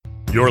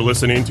You're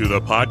listening to the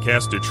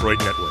Podcast Detroit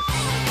Network.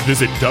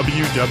 Visit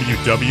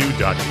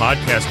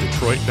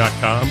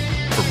www.podcastdetroit.com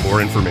for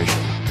more information.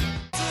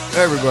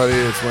 Hey everybody,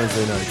 it's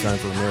Wednesday night, time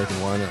for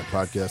American Whiner at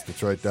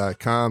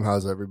podcastdetroit.com.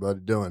 How's everybody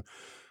doing?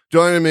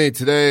 Joining me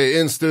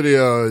today in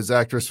studio is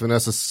actress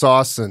Vanessa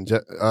Saucin.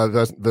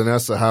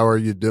 Vanessa, how are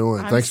you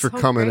doing? Thanks for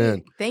coming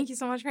in. Thank you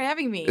so much for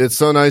having me. It's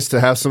so nice to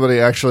have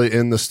somebody actually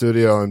in the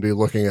studio and be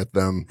looking at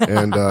them,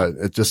 and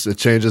it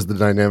changes the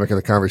dynamic of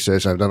the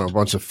conversation. I've done a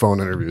bunch of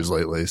phone interviews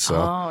lately,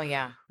 so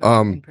yeah,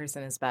 in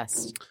person is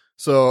best.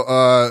 So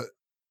I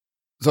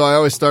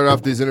always start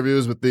off these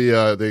interviews with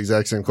the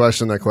exact same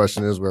question. That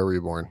question is, where were you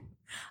born?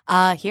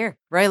 Here,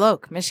 Royal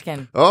Oak,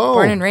 Michigan. Oh,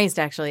 born and raised,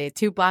 actually,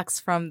 2 blocks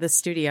from the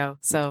studio.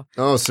 So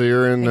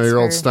you're in your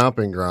old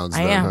stomping grounds.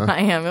 I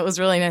am. It was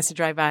really nice to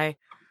drive by.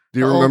 Do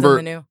you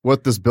remember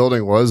what this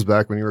building was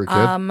back when you were a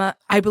kid?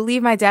 I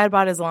believe my dad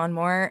bought his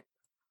lawnmower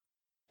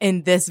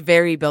in this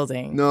very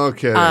building. No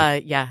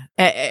kidding. Yeah.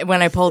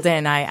 When I pulled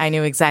in, I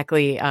knew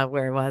exactly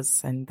where it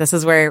was, and this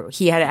is where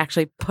he had to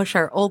actually push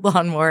our old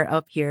lawnmower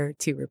up here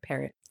to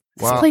repair it.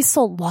 Wow. This place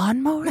sold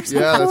lawnmowers?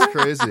 Yeah, that's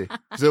crazy.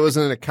 Because it was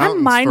an accountant's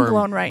I'm mind firm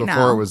blown right before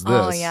now. It was this.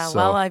 Oh, yeah. So.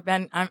 Well,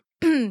 I'm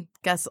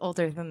guess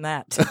older than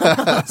that.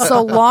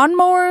 So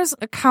lawnmowers,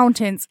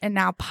 accountants, and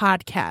now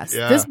podcasts.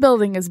 Yeah. This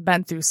building has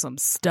been through some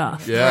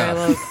stuff. Yeah. I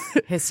love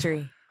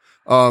history.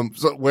 So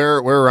where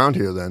around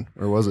here then?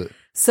 Or was it?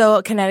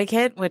 So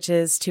Connecticut, which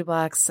is 2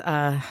 blocks,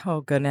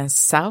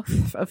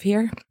 south of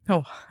here.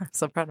 Oh, I'm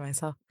so proud of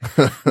myself.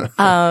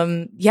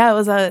 Yeah, it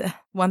was a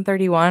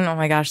 131. Oh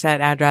my gosh,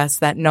 that address,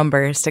 that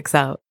number sticks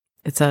out.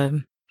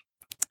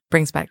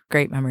 Brings back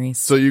great memories.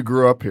 So you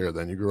grew up here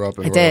then? You grew up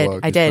in Royal Oak?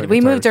 I did. We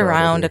moved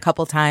around a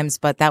couple times,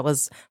 but that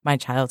was my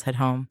childhood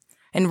home.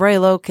 And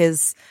Royal Oak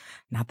is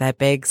not that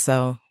big,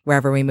 so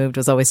wherever we moved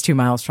was always 2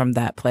 miles from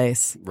that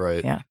place.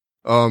 Right. Yeah.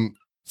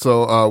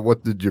 So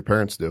what did your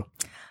parents do?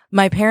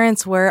 My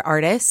parents were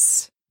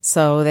artists,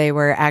 so they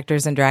were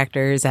actors and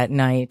directors at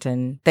night,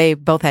 and they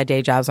both had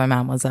day jobs. My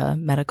mom was a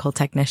medical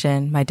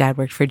technician. My dad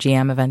worked for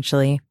GM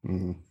eventually.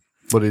 Mm-hmm.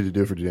 What did he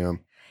do for GM?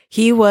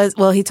 He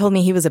told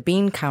me he was a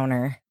bean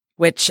counter,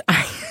 which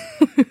I,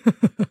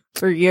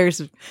 for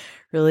years,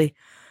 really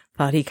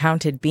thought he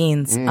counted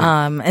beans,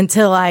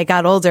 until I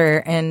got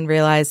older and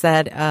realized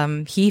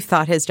that he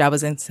thought his job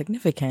was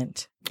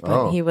insignificant.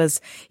 But he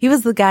was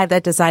the guy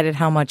that decided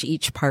how much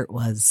each part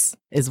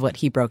is what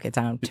he broke it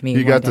down to me.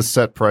 You got to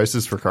set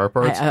prices for car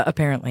parts?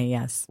 Apparently,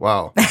 yes.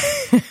 Wow.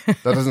 That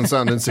doesn't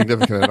sound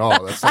insignificant at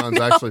all. That sounds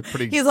actually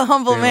pretty. He's a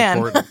humble man.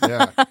 Important.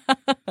 Yeah.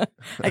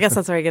 I guess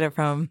that's where I get it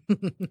from.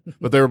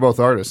 But they were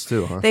both artists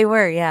too, huh? They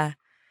were, yeah.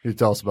 Can you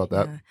tell us about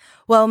that? Yeah.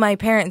 Well, my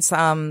parents,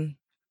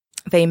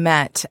 they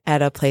met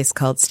at a place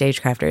called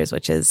Stagecrafters,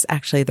 which is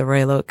actually the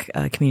Royal Oak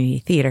Community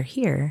Theater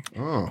here.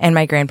 Oh. And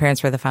my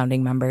grandparents were the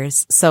founding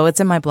members. So it's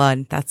in my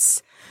blood.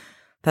 That's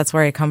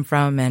where I come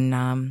from.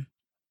 And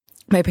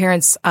my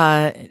parents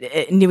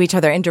knew each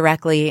other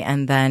indirectly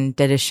and then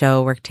did a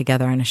show, worked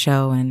together on a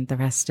show, and the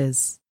rest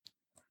is,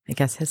 I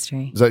guess,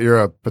 history. Is that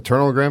your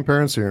paternal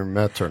grandparents or your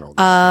maternal?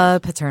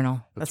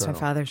 Paternal. That's my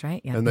father's,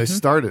 right? Yeah. And they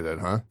started it,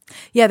 huh?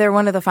 Yeah, they're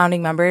one of the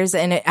founding members,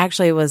 and it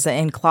actually was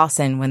in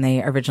Clawson when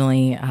they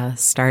originally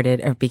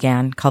started or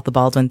began, called the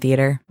Baldwin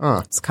Theater.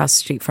 It's across the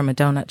street from a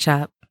donut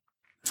shop.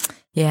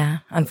 Yeah,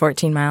 on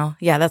 14 Mile.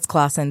 Yeah, that's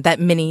Clawson, that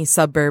mini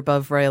suburb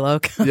of Royal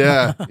Oak.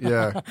 Yeah.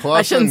 Clawson,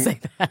 I shouldn't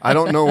say that. I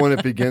don't know when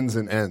it begins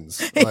and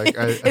ends.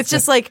 It's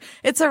just like,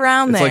 it's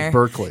around there. It's like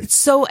Berkeley.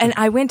 And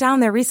I went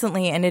down there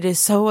recently, and it is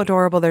so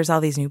adorable. There's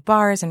all these new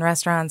bars and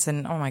restaurants,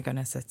 and oh my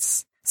goodness,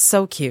 it's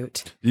so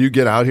cute. Do you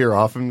get out here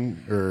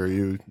often, or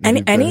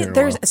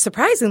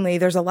surprisingly,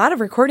 there's a lot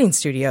of recording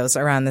studios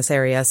around this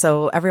area.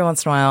 So every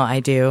once in a while I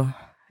do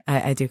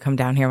come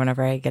down here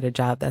whenever I get a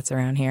job that's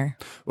around here.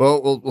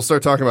 Well, we'll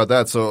start talking about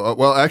that.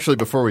 So, actually,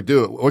 before we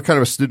do it, what kind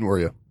of a student were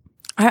you?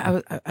 I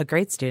was a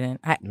great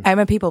student. I'm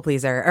a people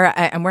pleaser, or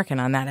I'm working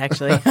on that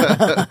actually.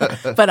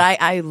 But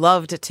I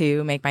loved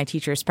to make my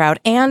teachers proud.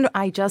 And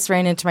I just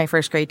ran into my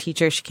first grade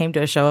teacher. She came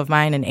to a show of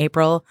mine in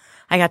April.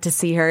 I got to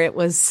see her. It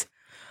was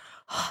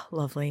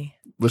lovely.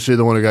 Was she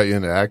the one who got you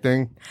into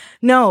acting?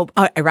 No,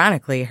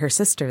 ironically, her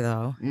sister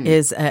though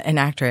is an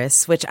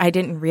actress, which I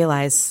didn't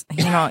realize.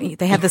 You know,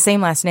 they have the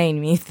same last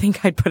name. You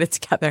think I'd put it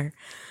together,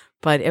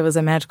 but it was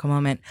a magical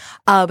moment.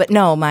 But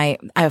no, I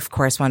of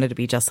course wanted to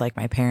be just like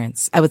my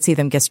parents. I would see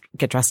them get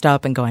dressed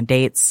up and go on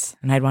dates,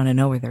 and I'd want to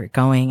know where they were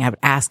going. I would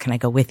ask, "Can I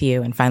go with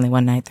you?" And finally,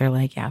 one night, they're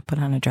like, "Yeah, put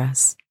on a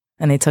dress."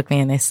 And they took me,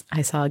 and I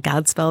saw a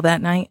Godspell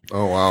that night.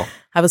 Oh wow!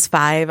 I was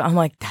 5. I'm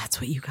like,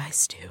 "That's what you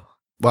guys do."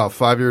 Wow,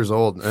 5 years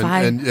old,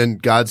 and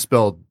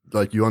Godspell,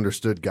 like you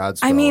understood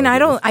Godspell. I mean,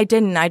 I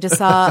didn't. I just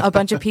saw a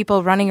bunch of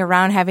people running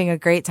around having a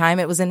great time.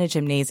 It was in a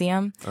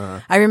gymnasium.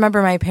 I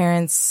remember my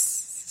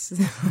parents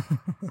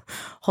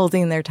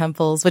holding their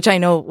temples, which I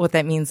know what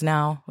that means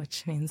now,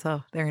 which means,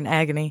 they're in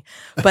agony.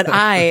 But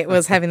I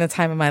was having the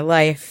time of my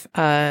life,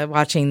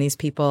 watching these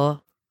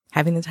people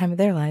having the time of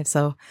their lives.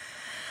 So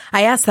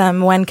I asked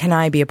them, when can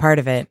I be a part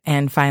of it?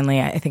 And finally,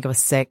 I think it was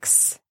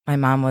 6. My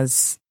mom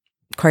was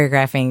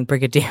choreographing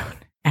Brigadoon.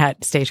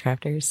 at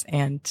Stagecrafters,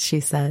 and she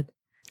said,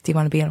 "Do you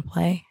want to be in a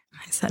play?"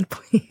 I said,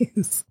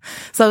 "Please."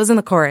 So I was in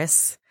the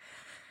chorus,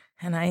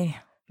 and I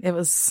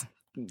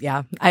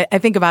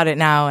think about it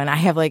now, and I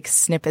have like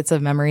snippets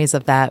of memories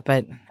of that,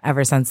 but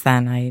ever since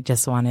then, I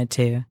just wanted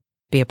to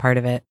be a part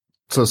of it.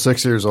 So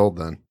 6 years old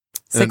then.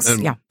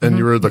 Yeah. And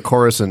you were the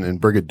chorus in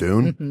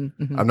Brigadoon?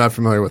 I'm not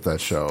familiar with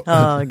that show.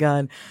 Oh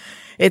God.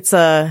 It's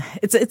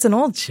an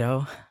old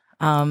show.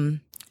 Please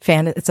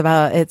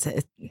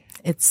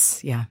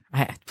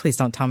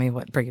don't tell me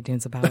what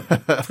Brigadoon's about.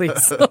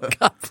 Please. Oh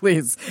God,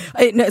 please.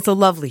 No, it's a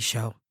lovely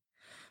show.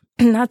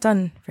 Not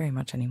done very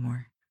much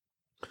anymore.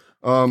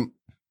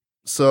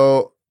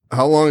 So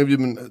how long have you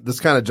been,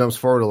 this kind of jumps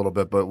forward a little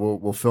bit, but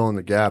we'll fill in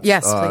the gaps.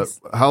 Yes, please.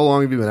 How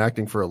long have you been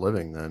acting for a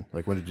living then?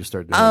 Like when did you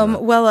start doing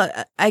that? Well,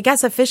 I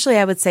guess officially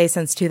I would say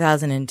since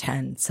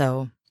 2010.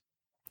 So,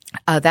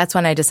 that's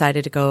when I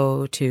decided to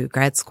go to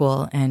grad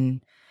school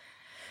and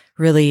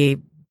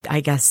really,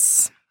 I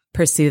guess,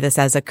 pursue this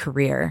as a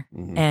career.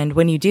 Mm-hmm. And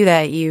when you do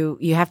that, you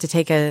have to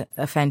take a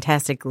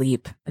fantastic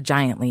leap, a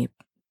giant leap.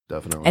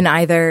 Definitely.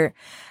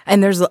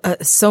 And there's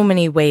so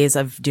many ways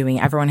of doing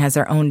it. Everyone has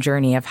their own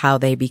journey of how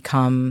they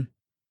become.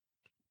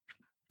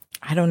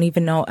 I don't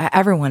even know.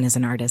 Everyone is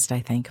an artist, I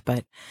think.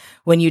 But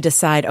when you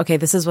decide, okay,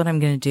 this is what I'm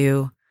going to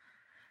do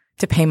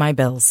to pay my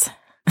bills.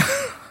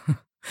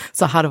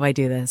 So how do I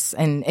do this?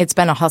 And it's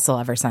been a hustle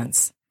ever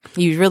since.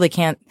 You really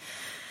can't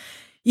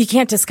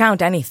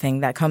discount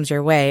anything that comes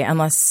your way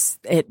unless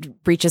it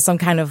reaches some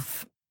kind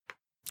of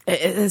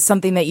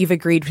something that you've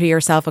agreed to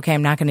yourself. Okay,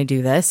 I'm not going to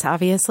do this,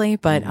 obviously.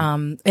 But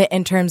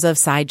in terms of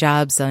side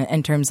jobs,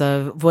 in terms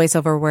of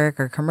voiceover work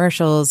or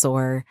commercials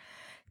or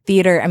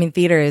theater, I mean,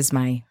 theater is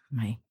my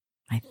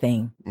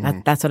thing.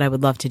 That's what I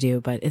would love to do.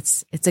 But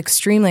it's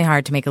extremely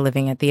hard to make a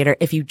living at theater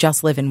if you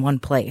just live in one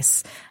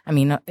place. I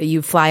mean,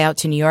 you fly out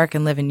to New York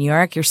and live in New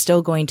York, you're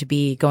still going to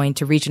be going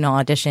to regional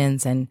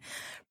auditions and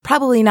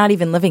probably not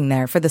even living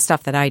there for the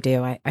stuff that I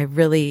do. I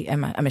really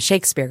am. I'm a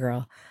Shakespeare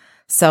girl.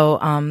 So,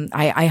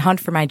 I hunt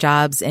for my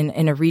jobs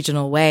in a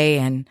regional way,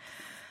 and,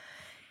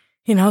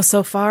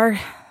 so far,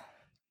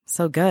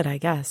 so good, I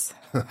guess.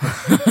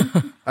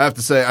 I have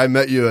to say, I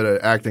met you at an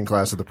acting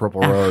class at the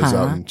Purple Rose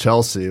out in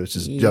Chelsea, which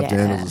is Jeff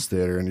Daniels'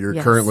 theater, and you're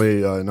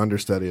currently an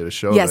understudy at a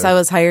show. Yes, there. I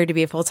was hired to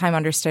be a full-time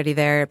understudy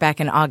there back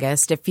in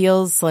August. It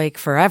feels like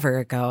forever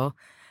ago.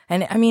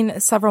 And I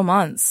mean, several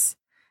months.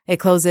 It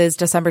closes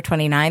December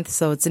 29th,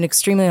 so it's an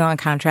extremely long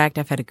contract.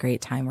 I've had a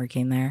great time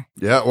working there.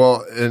 Yeah,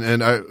 well,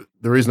 and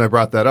the reason I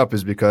brought that up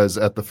is because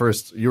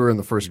you were in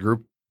the first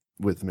group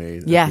with me.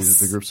 Yes.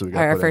 The groups that we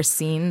got our first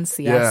scenes.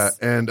 Yes.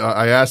 Yeah. And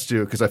I asked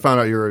you, because I found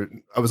out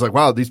I was like,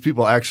 wow, these are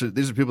people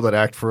that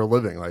act for a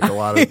living. Like a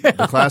lot of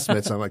the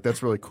classmates. I'm like,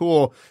 that's really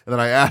cool. And then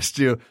I asked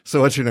you,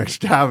 so what's your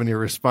next job? And your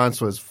response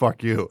was,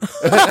 fuck you.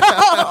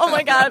 Oh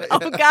my God.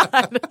 Oh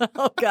God.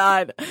 Oh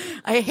God.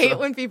 I hate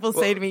when people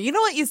say to me, you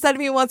know what you said to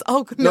me once?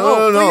 Oh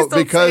no.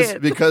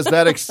 Because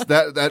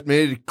that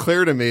made it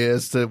clear to me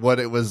as to what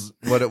it was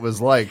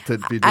like to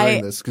be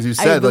doing this. Because you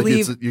said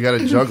you got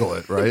to juggle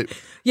it, right?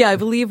 Yeah, I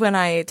believe when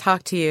I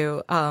talked to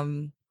you,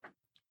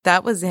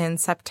 that was in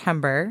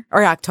September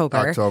or October.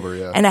 October,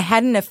 yeah. And I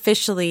hadn't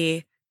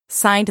officially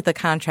signed the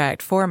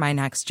contract for my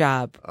next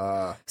job.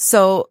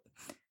 So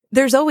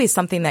there's always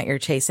something that you're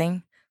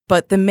chasing.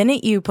 But the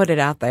minute you put it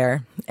out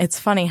there, it's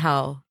funny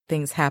how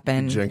things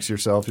happen. You jinx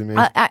yourself, you mean?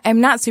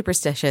 I'm not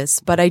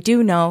superstitious, but I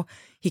do know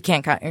you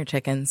can't count your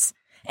chickens.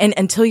 And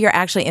until you're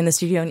actually in the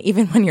studio, and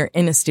even when you're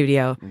in a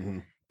studio,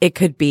 it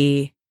could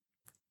be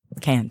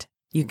canned.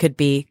 You could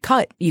be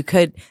cut.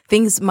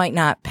 Things might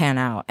not pan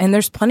out. And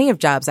there's plenty of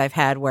jobs I've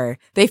had where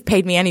they've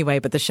paid me anyway,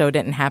 but the show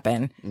didn't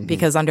happen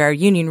because under our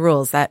union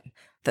rules that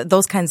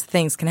those kinds of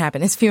things can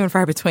happen. It's few and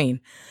far between.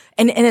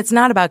 And it's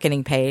not about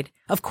getting paid.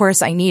 Of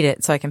course I need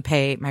it so I can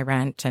pay my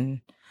rent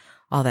and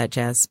all that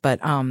jazz. But,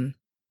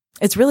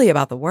 it's really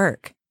about the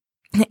work.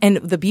 And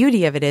the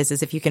beauty of it is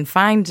if you can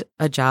find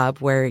a job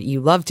where you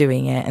love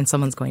doing it and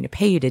someone's going to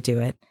pay you to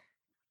do it.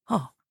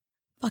 Oh,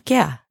 fuck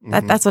yeah.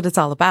 That's what it's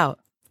all about.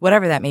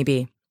 Whatever that may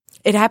be.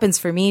 It happens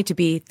for me to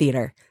be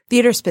theater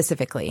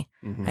specifically.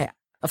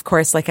 Of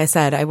course, like I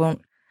said, I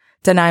won't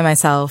deny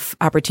myself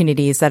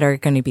opportunities that are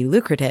going to be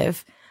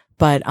lucrative,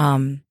 but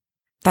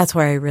that's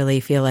where I really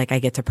feel like I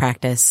get to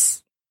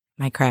practice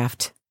my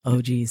craft.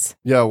 Oh, geez.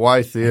 Yeah,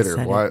 why theater?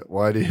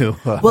 Why do you?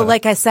 Well,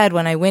 like I said,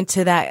 when I went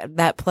to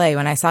that play,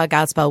 when I saw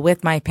Godspell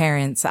with my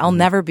parents, I'll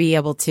never be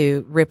able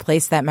to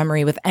replace that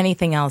memory with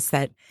anything else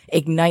that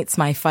ignites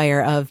my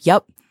fire of,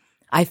 yep,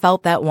 I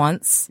felt that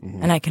once,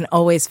 and I can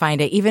always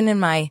find it, even in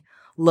my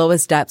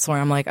lowest depths where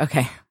I'm like,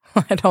 okay,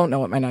 I don't know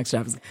what my next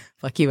job is.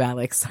 Fuck you,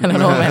 Alex. I don't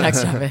know what my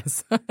next job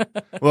is.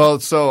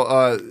 Well,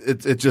 so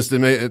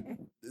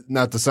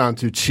not to sound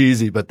too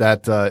cheesy, but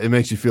that it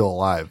makes you feel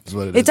alive is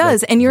what it is. It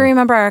does. And you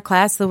remember our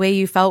class, the way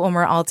you felt when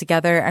we're all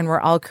together and we're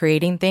all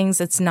creating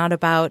things. It's not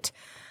about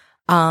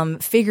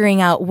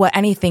figuring out what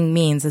anything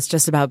means. It's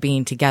just about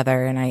being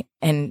together.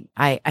 And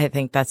I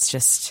think that's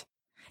just...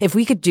 if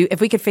we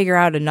could figure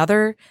out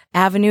another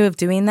avenue of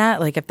doing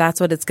that, like if that's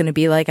what it's going to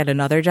be like at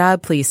another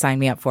job, please sign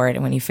me up for it.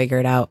 And when you figure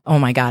it out, oh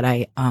my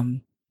God,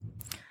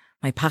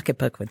 my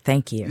pocketbook would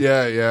thank you.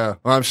 Yeah, yeah.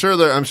 Well, I'm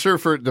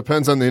sure it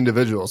depends on the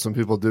individual. Some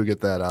people do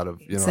get that out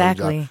of,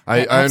 exactly.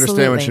 I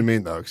understand what you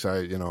mean though, because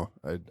I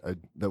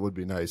that would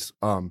be nice.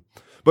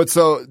 But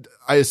so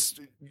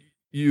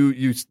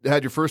you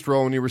had your first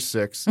role when you were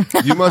 6.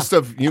 You must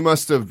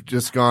have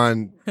just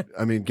gone,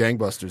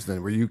 gangbusters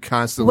then. Were you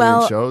constantly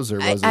in shows, or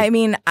was it? I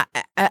mean,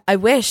 I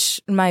wish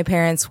my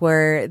parents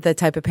were the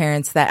type of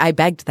parents that I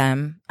begged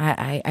them.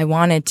 I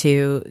wanted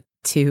to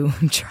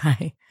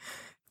try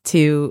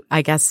to,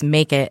 I guess,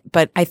 make it.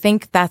 But I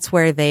think that's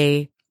where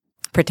they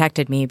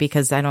protected me,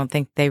 because I don't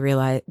think they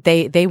realized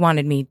they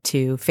wanted me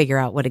to figure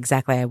out what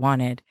exactly I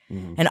wanted.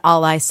 Mm-hmm. And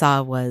all I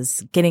saw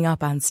was getting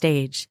up on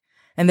stage.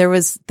 And there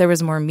was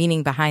more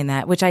meaning behind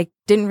that, which I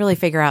didn't really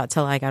figure out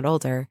till I got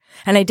older.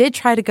 And I did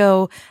try to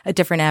go a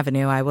different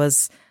avenue. I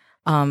was,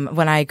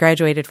 when I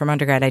graduated from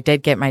undergrad, I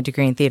did get my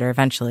degree in theater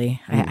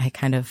eventually.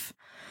 Mm.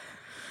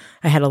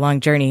 I had a long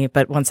journey,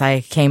 but once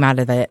I came out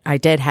of it, I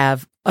did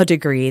have a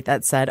degree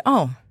that said,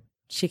 oh,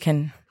 she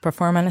can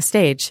perform on a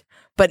stage,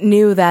 but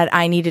knew that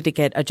I needed to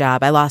get a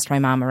job. I lost my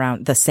mom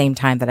around the same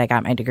time that I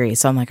got my degree.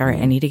 So I'm like, all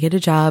right, I need to get a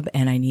job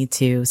and I need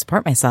to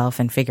support myself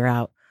and figure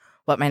out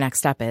what my next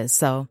step is.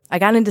 So I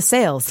got into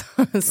sales.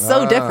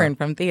 So different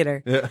from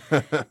theater. Yeah.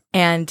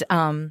 And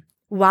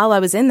while I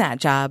was in that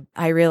job,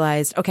 I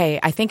realized, okay,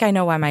 I think I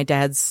know why my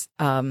dad's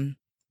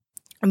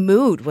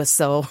mood was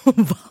so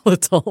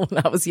volatile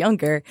when I was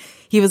younger.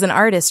 He was an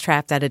artist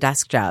trapped at a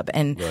desk job.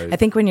 And right. I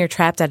think when you're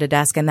trapped at a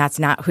desk and that's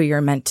not who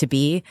you're meant to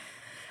be,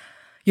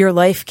 your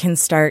life can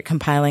start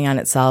compiling on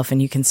itself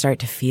and you can start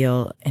to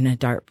feel in a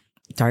dark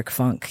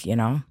funk,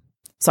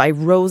 So I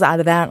rose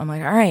out of that. I'm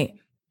like, all right,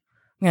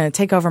 I'm going to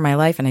take over my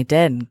life. And I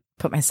did, and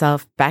put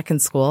myself back in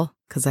school,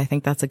 because I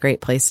think that's a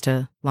great place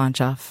to launch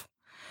off.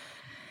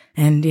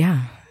 And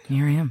yeah,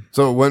 here I am.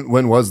 So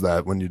when was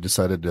that, when you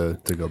decided to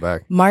go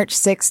back? March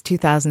 6,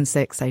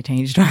 2006, I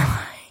changed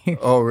my life.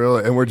 Oh,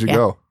 really? And where'd you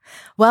go?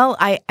 Well,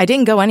 I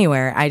didn't go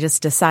anywhere. I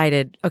just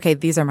decided, okay,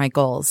 these are my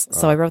goals.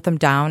 So I wrote them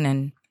down,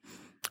 and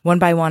one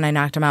by one, I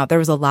knocked them out. There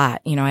was a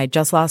lot. I had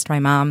just lost my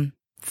mom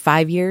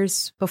 5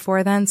 years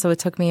before then. So it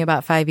took me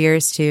about 5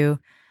 years to,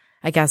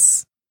 I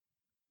guess,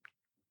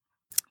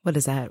 what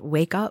is that?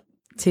 Wake up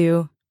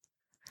to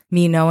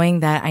me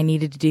knowing that I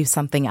needed to do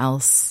something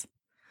else.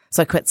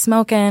 So I quit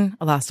smoking.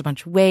 I lost a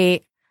bunch of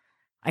weight.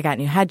 I got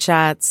new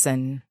headshots,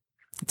 and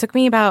it took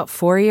me about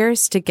 4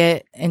 years to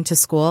get into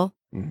school.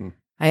 Mm-hmm.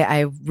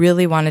 I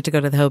really wanted to go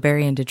to the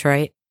Hillberry in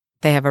Detroit.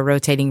 They have a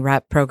rotating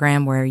rep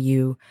program where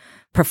you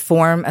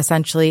perform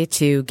essentially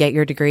to get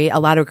your degree. A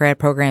lot of grad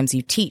programs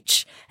you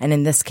teach. And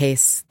in this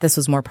case, this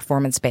was more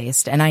performance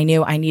based. And I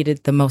knew I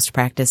needed the most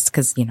practice,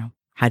 because,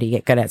 how do you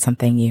get good at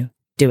something? You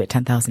do it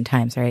 10,000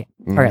 times, right?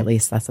 Mm-hmm. Or at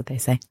least that's what they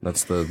say.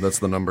 That's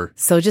the number.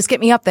 So just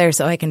get me up there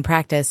so I can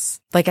practice.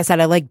 Like I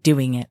said, I like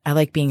doing it. I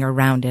like being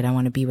around it. I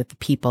want to be with the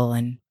people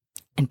and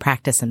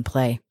practice and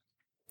play.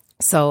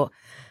 So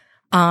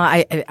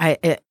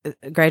I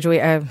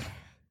graduated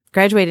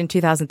in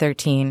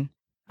 2013.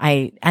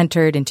 I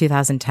entered in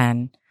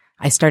 2010.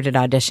 I started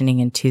auditioning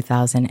in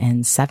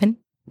 2007.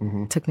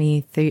 Mm-hmm. Took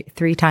me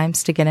three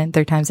times to get in.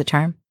 Third time's a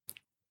charm.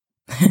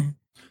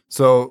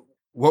 So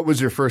what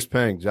was your first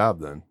paying job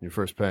then? Your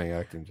first paying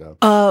acting job?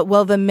 I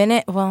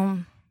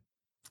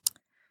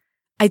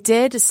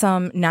did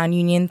some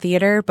non-union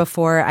theater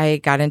before I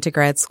got into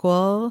grad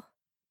school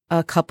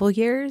a couple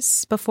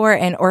years before,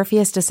 and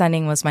Orpheus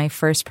Descending was my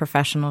first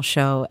professional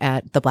show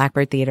at the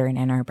Blackbird Theater in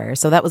Ann Arbor.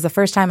 So that was the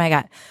first time I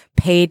got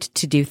paid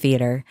to do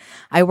theater.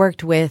 I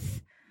worked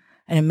with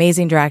an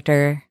amazing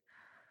director,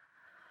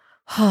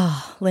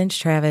 Lynch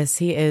Travis.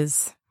 He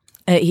is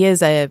one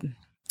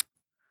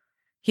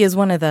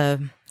of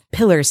the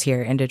pillars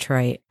here in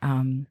Detroit.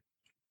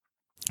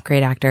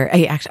 Great actor.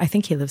 I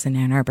think he lives in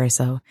Ann Arbor,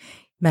 so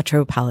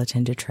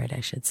metropolitan Detroit, I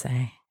should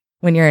say.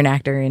 When you're an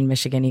actor in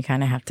Michigan, you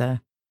kind of have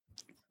to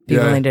be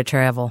willing to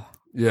travel.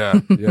 Yeah,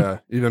 yeah.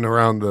 Even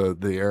around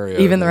the area.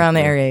 Even around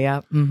the area,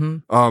 yeah.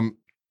 Mm-hmm.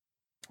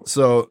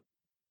 So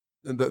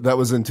that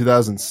was in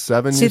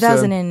 2007,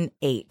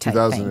 2008, 2008,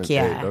 I think,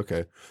 yeah.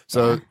 Okay.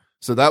 So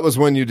that was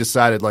when you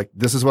decided, like,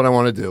 this is what I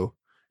want to do.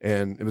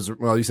 And it was,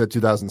 well, you said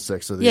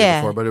 2006, so the year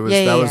before, but it was,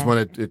 was when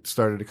it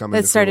started to come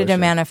into started fruition.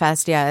 To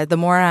manifest, yeah. The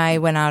more I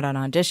went out on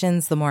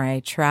auditions, the more I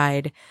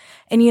tried.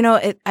 And,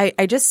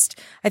 I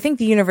think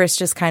the universe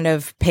just kind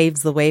of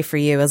paves the way for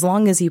you as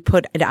long as you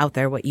put it out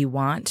there what you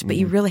want, but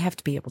you really have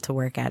to be able to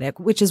work at it,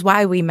 which is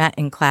why we met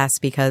in class,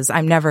 because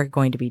I'm never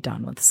going to be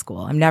done with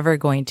school. I'm never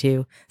going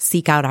to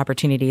seek out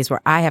opportunities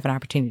where I have an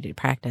opportunity to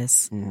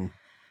practice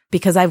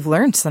because I've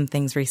learned some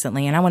things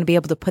recently, and I want to be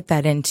able to put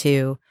that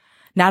into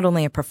not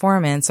only a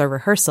performance or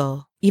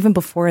rehearsal, even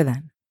before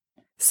then.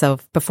 So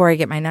before I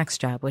get my next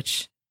job,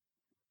 which,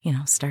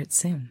 starts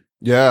soon.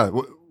 Yeah,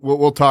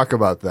 we'll talk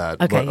about that.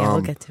 Okay,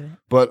 we'll get to it.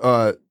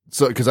 But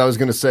So, because I was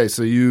going to say,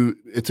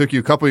 it took you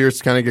a couple years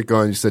to kind of get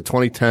going. You said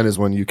 2010 is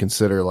when you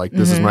consider like,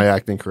 this is my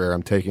acting career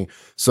I'm taking.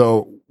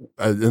 So,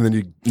 and then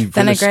you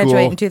then I graduated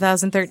school. in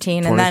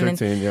 2013. And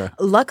then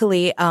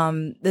luckily,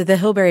 the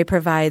Hillberry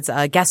provides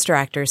guest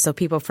directors. So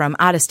people from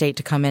out of state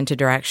to come in to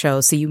direct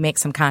shows. So you make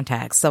some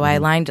contacts. So I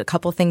lined a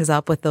couple things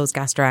up with those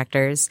guest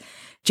directors.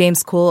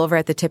 James Cool over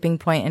at the Tipping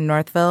Point in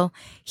Northville,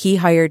 he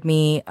hired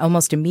me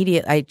almost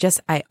immediately.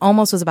 I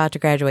almost was about to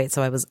graduate.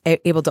 So I was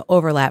able to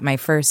overlap my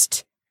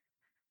first,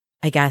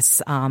 I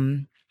guess,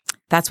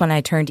 that's when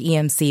I turned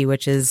EMC,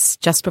 which is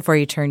just before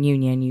you turn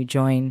union,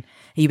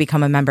 you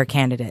become a member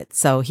candidate.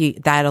 So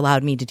that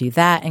allowed me to do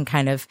that and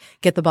kind of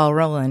get the ball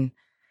rolling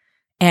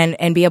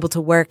and be able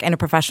to work in a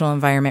professional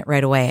environment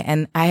right away.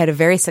 And I had a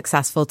very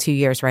successful 2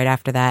 years right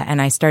after that.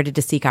 And I started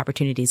to seek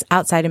opportunities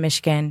outside of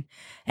Michigan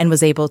and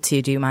was able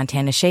to do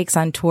Montana Shakes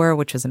on tour,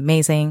 which was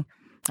amazing.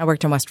 I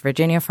worked in West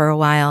Virginia for a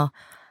while.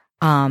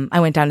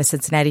 I went down to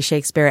Cincinnati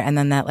Shakespeare, and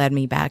then that led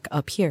me back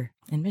up here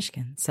in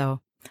Michigan.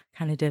 So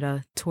kind of did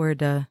a tour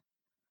to,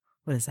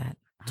 what is that?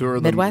 Tour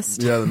of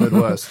Midwest? The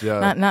Midwest,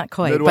 yeah. not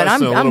quite,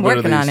 Midwest, but I'm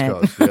working on it.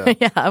 Coast,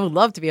 yeah, I would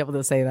love to be able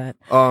to say that.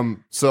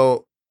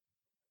 So,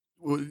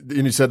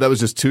 and you said that was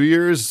just 2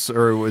 years,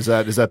 or has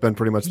that been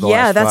pretty much the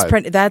last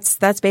five?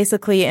 That's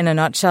basically in a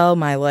nutshell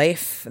my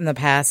life in the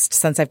past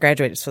since I've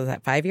graduated. So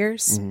that 5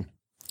 years. Mm-hmm.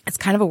 It's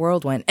kind of a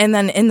whirlwind. And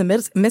then in the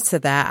midst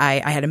of that,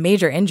 I had a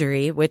major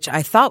injury, which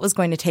I thought was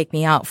going to take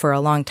me out for a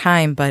long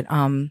time, but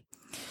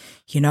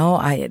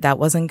that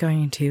wasn't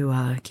going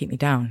to keep me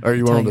down. Are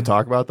you willing to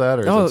talk about that?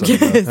 Or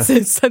it's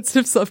a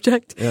sensitive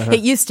subject. Yeah.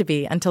 It used to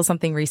be until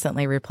something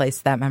recently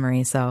replaced that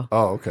memory. So,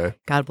 okay.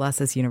 God bless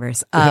this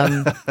universe.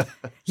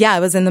 I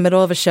was in the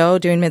middle of a show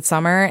doing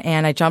Midsummer,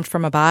 and I jumped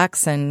from a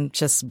box and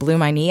just blew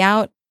my knee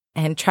out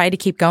and tried to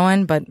keep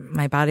going, but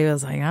my body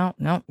was like, "Oh,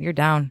 no, you're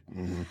down."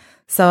 Mm-hmm.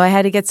 So I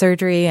had to get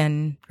surgery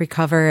and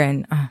recover,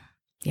 and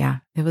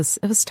it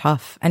was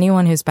tough.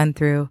 Anyone who's been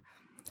through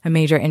a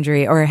major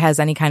injury or has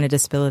any kind of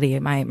disability,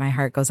 my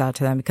heart goes out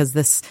to them,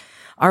 because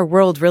our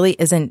world really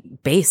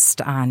isn't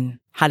based on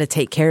how to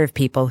take care of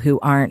people who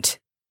aren't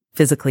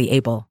physically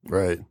able.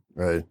 Right.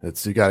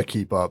 You got to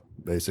keep up,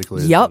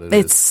 basically. Yep.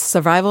 It's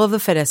survival of the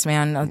fittest,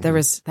 man.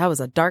 Mm-hmm. That was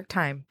a dark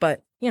time,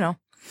 but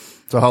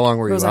So how long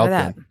were you out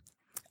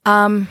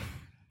then?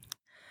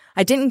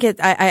 I didn't get,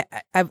 I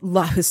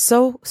was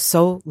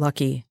so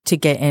lucky to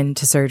get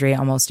into surgery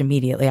almost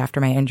immediately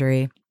after my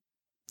injury.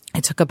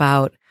 It took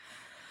about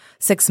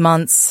 6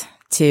 months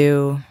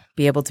to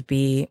be able to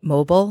be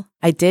mobile.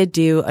 I did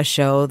do a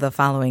show the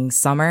following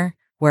summer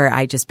where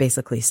I just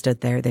basically stood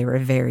there. They were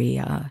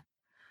very,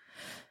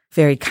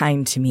 very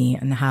kind to me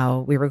and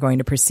how we were going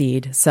to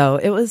proceed. So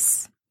it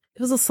was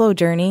a slow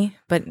journey,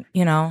 but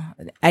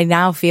I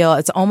now feel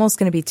it's almost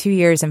going to be 2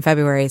 years in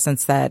February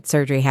since that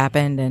surgery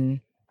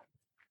happened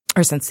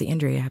or since the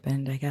injury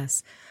happened, I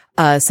guess.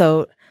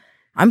 So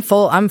I'm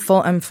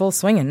full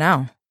swinging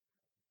now.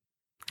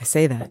 I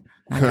say that.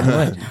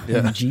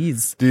 Yeah.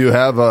 Jeez. Do you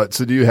have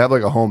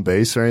like a home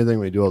base or anything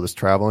when you do all this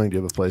traveling? Do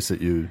you have a place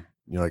that you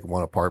like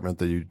one apartment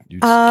that you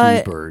keep,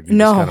 or do you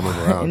just kind of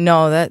move around?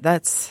 No,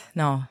 that's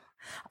no.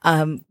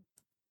 A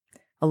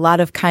lot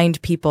of kind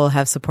people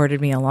have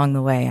supported me along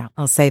the way.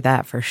 I'll say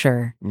that for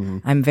sure. Mm-hmm.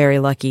 I'm very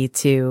lucky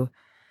to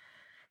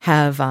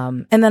have,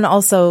 and then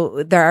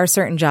also there are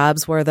certain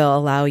jobs where they'll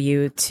allow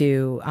you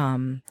to,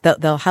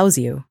 they'll house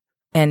you.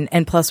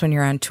 And plus when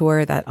you're on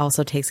tour, that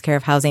also takes care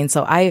of housing.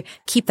 So I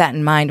keep that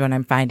in mind when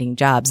I'm finding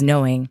jobs,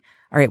 knowing,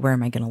 all right, where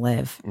am I going to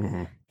live?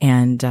 Mm-hmm.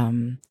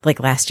 And, like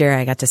last year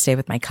I got to stay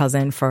with my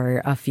cousin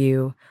for a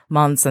few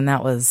months, and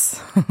that was,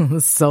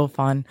 was so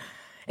fun.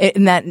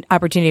 And that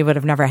opportunity would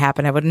have never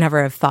happened. I would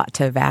never have thought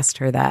to have asked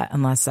her that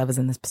unless I was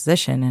in this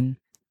position. And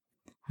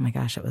oh my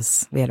gosh,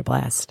 we had a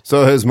blast.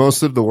 So has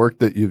most of the work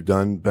that you've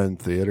done been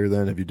theater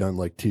then? Have you done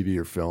like TV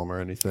or film or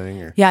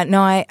anything? Or? Yeah,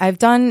 no, I've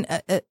done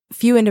a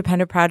few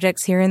independent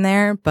projects here and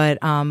there, but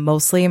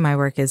mostly my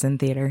work is in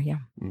theater. Yeah.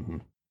 Mm-hmm.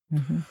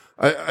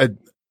 Mm-hmm.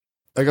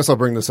 I guess I'll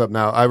bring this up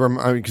now. I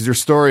mean, because your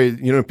story,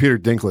 Peter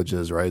Dinklage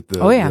is, right?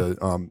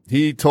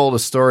 He told a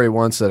story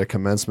once at a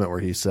commencement where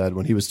he said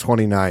when he was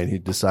 29, he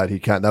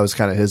decided that was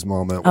kind of his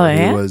moment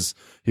where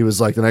he was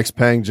like, the next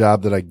paying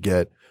job that I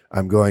get,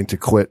 I'm going to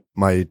quit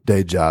my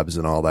day jobs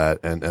and all that.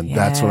 And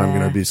that's when I'm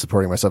going to be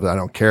supporting myself. I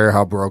don't care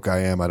how broke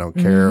I am. I don't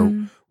care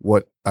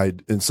what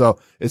and so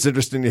it's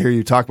interesting to hear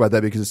you talk about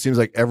that, because it seems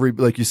like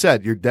like you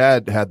said, your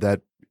dad had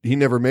that. He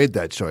never made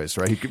that choice,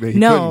 right? He couldn't make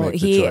the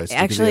choice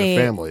actually, he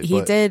had a family.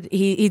 He did.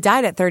 He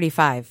died at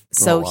 35.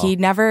 So he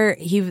never,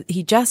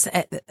 he just,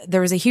 there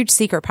was a huge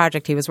secret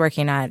project he was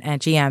working on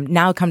at GM.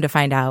 Now come to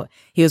find out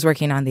he was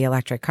working on the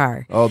electric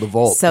car. Oh, the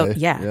Volt. So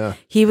yeah,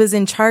 he was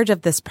in charge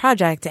of this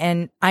project.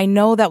 And I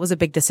know that was a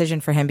big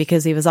decision for him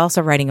because he was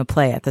also writing a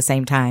play at the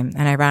same time.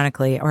 And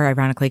ironically,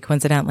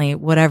 coincidentally,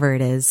 whatever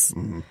it is,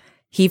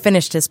 he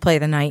finished his play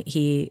the night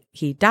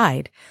he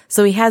died.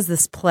 So he has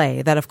this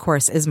play that, of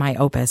course, is my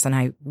opus,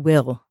 and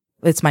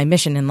it's my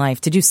mission in life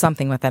to do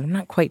something with it. I'm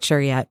not quite sure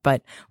yet,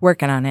 but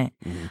working on it.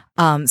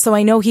 Mm-hmm. So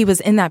I know he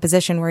was in that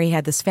position where he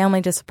had this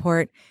family to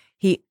support.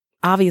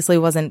 obviously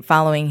wasn't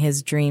following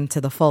his dream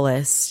to the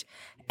fullest.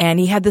 And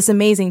he had this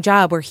amazing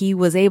job where he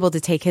was able to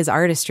take his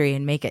artistry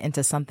and make it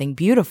into something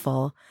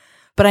beautiful.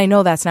 But I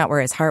know that's not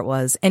where his heart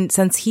was. And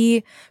since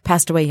he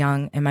passed away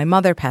young and my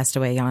mother passed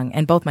away young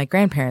and both my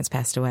grandparents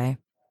passed away,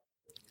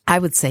 I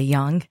would say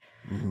young,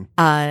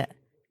 I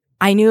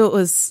knew it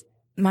was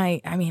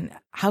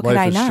how could Life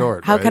I is not?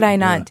 short, How right? could I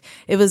not?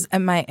 Yeah. It was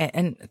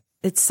and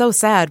it's so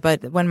sad,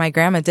 but when my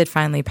grandma did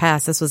finally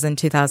pass, this was in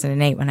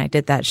 2008 when I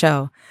did that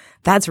show.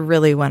 That's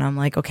really when I'm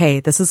like, okay,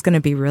 this is going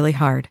to be really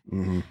hard.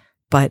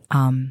 But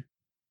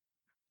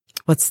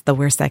what's the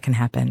worst that can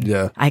happen?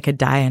 Yeah. I could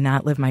die and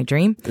not live my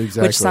dream,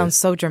 Exactly. which sounds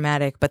so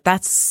dramatic, but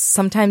that's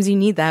sometimes you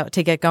need that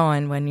to get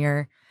going when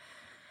you're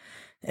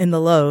in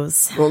the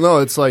lows. Well, no,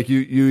 it's like you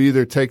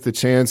either take the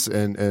chance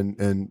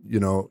and you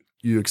know,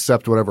 you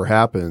accept whatever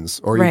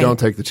happens, or you Right. don't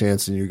take the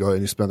chance and you go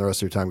and you spend the rest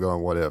of your time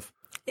going, what if?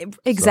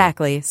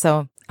 Exactly.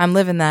 So I'm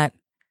living that,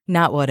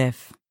 not what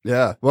if.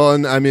 Yeah. Well,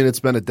 and I mean,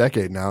 it's been a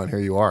decade now and here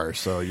you are.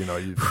 So, you know,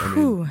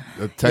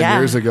 10 Yeah.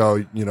 years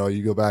ago, you know,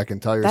 you go back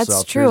and tell yourself.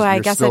 That's true. You're I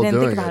guess I still didn't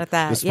think doing about it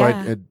that.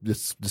 Despite, Yeah.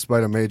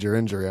 despite a major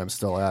injury, I'm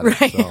still at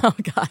it. Right. So. Oh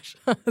gosh.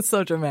 It's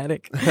so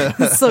dramatic.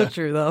 It's so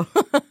true though.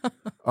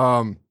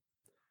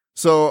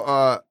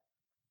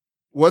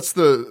 What's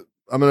the,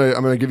 I'm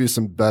going to give you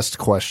some best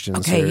questions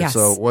Okay, here. yes.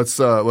 So what's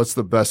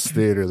the best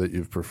theater that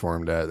you've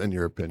performed at, in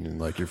your opinion,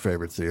 like your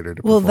favorite theater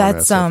to Well, perform at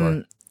that's so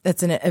far?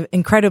 that's an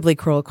incredibly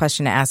cruel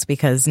question to ask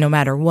because no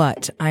matter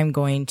what, I'm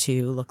going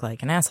to look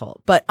like an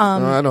asshole. But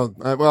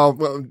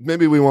well,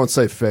 maybe we won't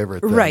say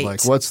favorite then. Right.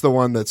 Like, what's the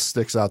one that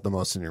sticks out the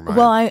most in your mind?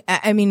 well,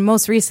 I mean,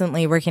 most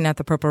recently working at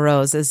the Purple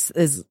Rose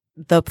is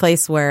the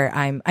place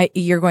where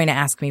you're going to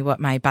ask me what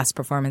my best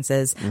performance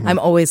is. I'm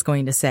always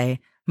going to say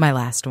my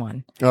last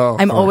one. Oh,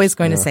 I'm always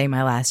going to say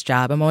my last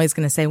job. I'm always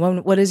going to say, well,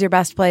 what is your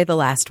best play? The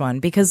last one,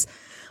 because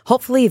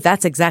hopefully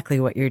that's exactly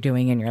what you're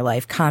doing in your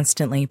life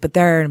constantly. But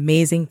there are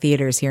amazing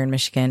theaters here in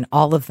Michigan.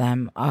 All of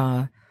them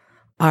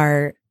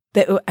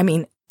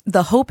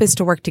the hope is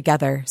to work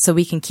together so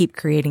we can keep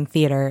creating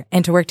theater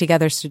and to work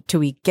together so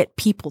we get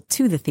people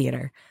to the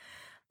theater.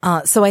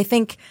 So I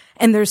think,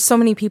 and there's so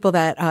many people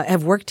that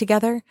have worked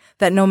together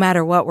that no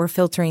matter what, we're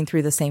filtering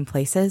through the same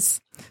places.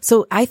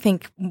 So I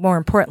think more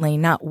importantly,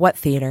 not what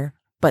theater,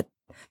 but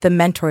the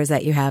mentors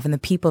that you have and the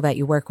people that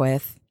you work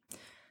with.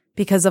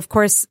 Because of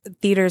course,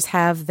 theaters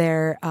have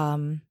their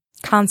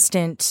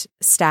constant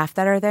staff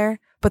that are there,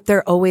 but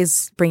they're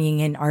always bringing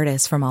in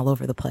artists from all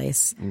over the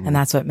place. And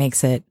that's what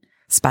makes it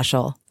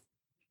special.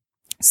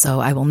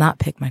 So I will not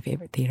pick my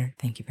favorite theater.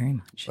 Thank you very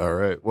much. All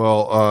right.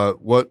 Well,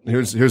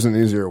 here's an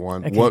easier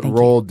one. Okay, what thank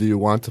role do you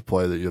want to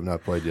play that you have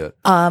not played yet?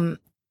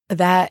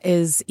 That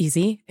is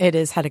easy. It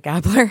is Hedda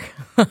Gabler.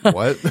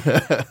 What?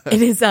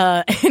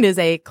 It is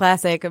a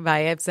classic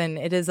by Ibsen.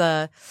 It's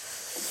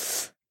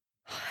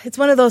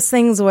one of those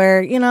things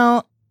where, you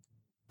know,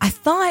 I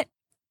thought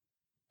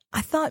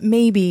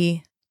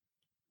maybe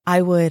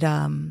I would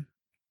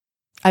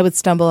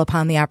stumble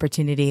upon the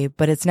opportunity,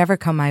 but it's never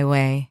come my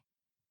way.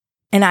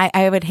 And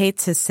I would hate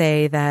to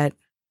say that,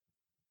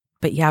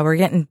 but yeah, we're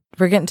getting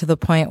to the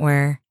point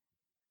where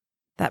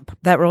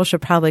that role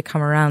should probably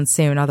come around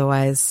soon.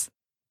 Otherwise,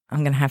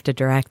 I'm going to have to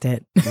direct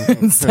it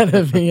instead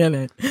of being in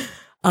it,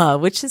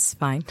 which is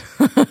fine.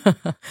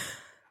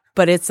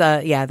 But it's,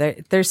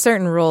 there's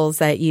certain roles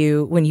that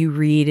when you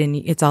read and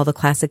it's all the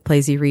classic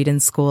plays you read in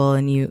school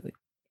and you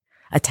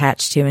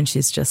attach to, and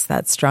she's just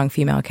that strong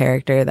female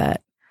character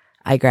that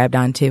I grabbed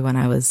onto when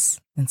I was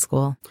in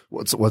school.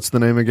 What's the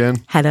name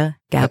again? Hedda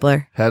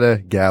Gabler. Hedda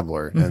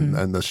Gabler.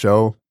 And the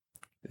show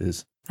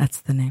is?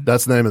 That's the name.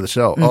 That's the name of the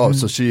show. Oh,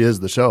 so she is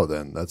the show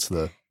then. That's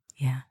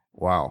yeah.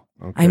 Wow.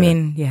 Okay. I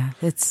mean, yeah,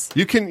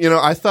 you can,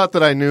 I thought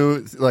that I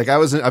knew, like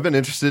I've been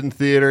interested in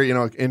theater,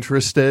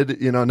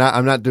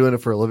 I'm not doing it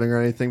for a living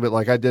or anything, but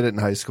like I did it in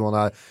high school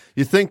and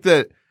you think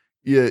that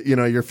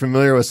you're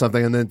familiar with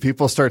something and then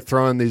people start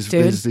throwing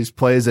these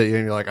plays at you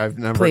and you're like,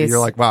 you're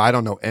like, wow, I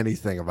don't know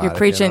anything about it. You're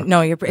preaching.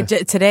 No,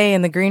 today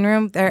in the green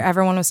room there,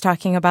 everyone was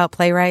talking about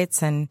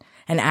playwrights and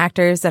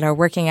actors that are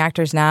working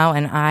actors now.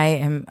 And I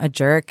am a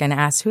jerk and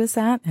asked, who is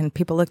that? And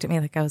people looked at me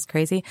like I was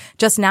crazy.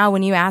 Just now,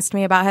 when you asked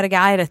me about Hedda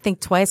Gabler, I had to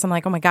think twice. I'm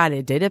like, oh my God,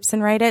 did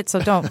Ibsen write it?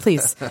 So don't,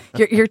 please.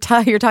 You're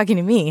talking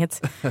to me.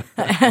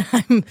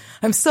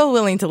 I'm so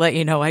willing to let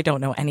you know I don't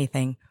know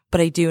anything,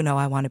 but I do know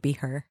I want to be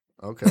her.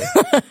 Okay.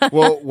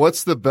 Well,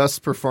 what's the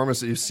best performance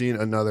that you've seen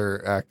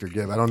another actor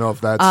give? I don't know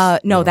if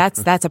that's no,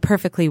 that's a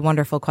perfectly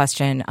wonderful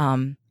question.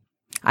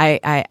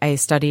 I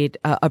studied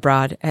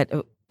abroad at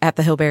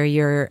the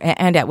Hillberry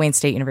and at Wayne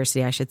State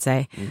University, I should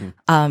say.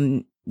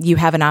 You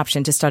have an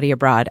option to study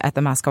abroad at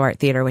the Moscow Art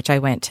Theater, which I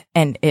went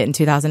in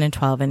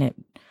 2012, and it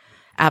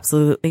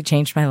absolutely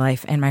changed my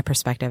life and my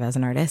perspective as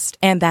an artist.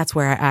 And that's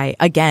where I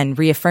again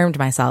reaffirmed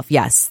myself.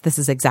 Yes, this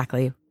is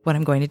exactly what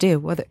I'm going to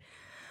do, whether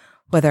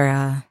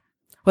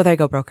I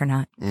go broke or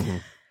not.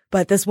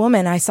 But this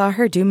woman, I saw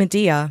her do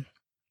Medea,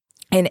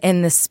 and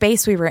in the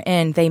space we were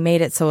in, they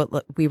made it so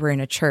we were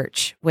in a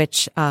church,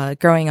 which,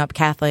 growing up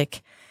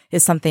Catholic,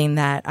 is something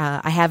that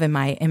I have in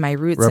my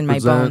roots and my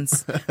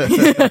bones.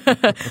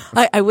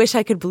 I wish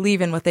I could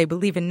believe in what they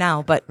believe in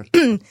now, but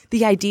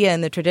the idea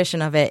and the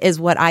tradition of it is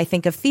what I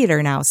think of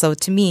theater now. So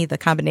to me, the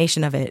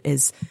combination of it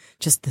is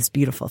just this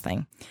beautiful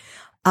thing.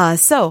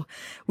 So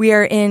we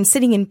are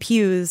sitting in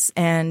pews,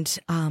 and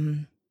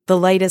the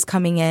light is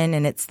coming in,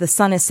 and the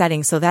sun is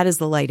setting. So that is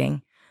the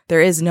lighting.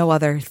 There is no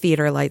other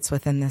theater lights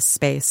within this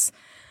space.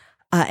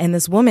 And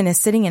this woman is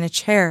sitting in a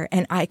chair,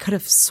 and I could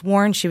have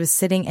sworn she was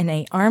sitting in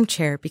an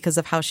armchair because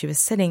of how she was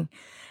sitting.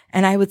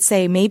 And I would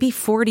say maybe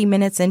 40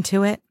 minutes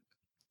into it,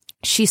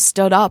 she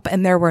stood up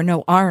and there were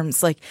no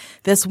arms. Like,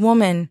 this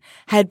woman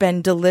had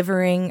been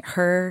delivering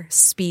her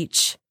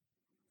speech,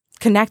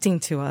 connecting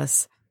to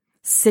us,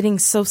 sitting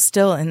so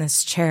still in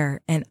this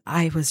chair. And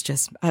I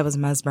was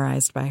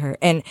mesmerized by her.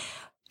 And,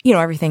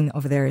 everything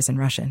over there is in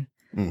Russian.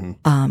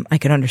 Mm-hmm. I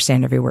could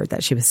understand every word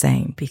that she was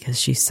saying because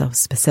she's so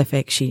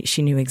specific.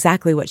 She knew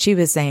exactly what she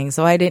was saying.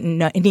 So I didn't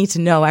need to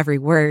know every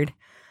word.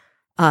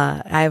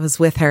 I was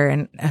with her,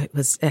 and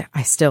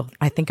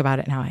I think about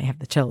it now. I have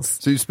the chills.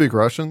 So you speak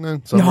Russian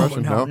then?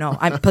 Russian? No.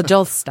 I'm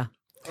Pajolsta.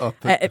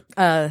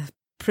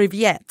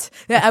 Privyet.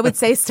 I would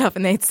say stuff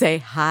and they'd say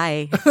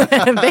hi.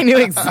 They knew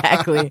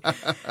exactly.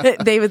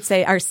 They would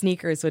say our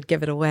sneakers would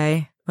give it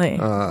away.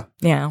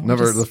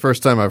 The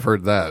first time I've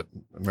heard that.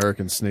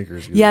 American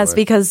sneakers. Yes,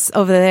 because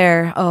over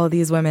there,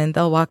 these women,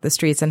 they'll walk the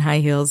streets in high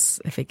heels.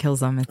 If it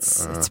kills them,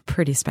 it's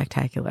pretty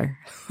spectacular.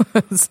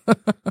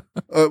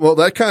 Well,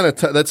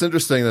 that's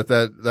interesting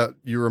that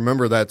you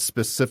remember that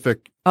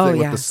specific thing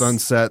with the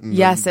sunset and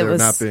there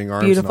not being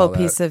arms. Beautiful and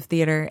all piece of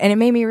theater, and it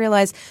made me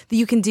realize that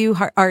you can do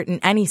art in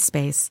any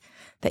space.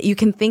 That you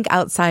can think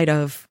outside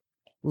of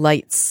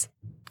lights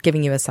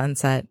giving you a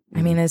sunset.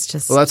 I mean, it's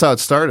just... Well, that's how it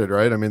started,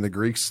 right? I mean, the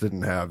Greeks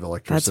didn't have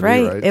electricity,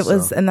 that's right? It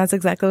was, and that's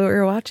exactly what we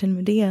were watching,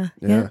 Medea.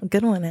 Yeah,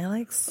 good one,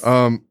 Alex.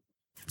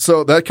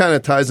 So that kind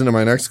of ties into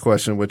my next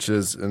question, which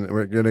is, and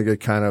we're going to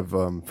get kind of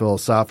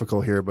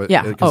philosophical here, but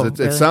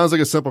it sounds like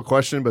a simple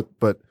question,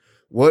 but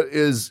what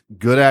is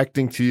good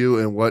acting to you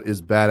and what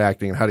is bad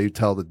acting, and how do you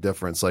tell the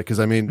difference? Like, because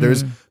I mean,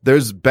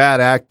 there's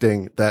bad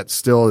acting that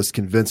still is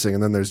convincing,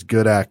 and then there's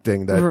good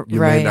acting that you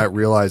may not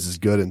realize is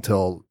good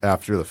until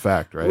after the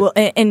fact, right? Well,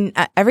 and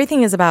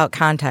everything is about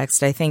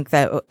context. I think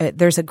that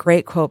there's a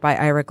great quote by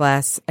Ira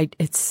Glass.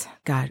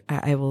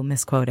 I will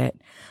misquote it,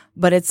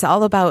 but it's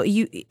all about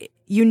you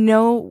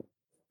know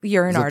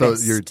you're an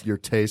artist. Your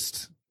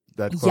taste.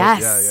 That quote?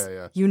 Yes.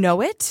 Yeah. You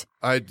know it?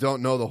 I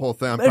don't know the whole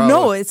thing.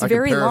 It's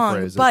very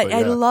long, but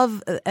I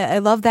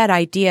love that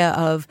idea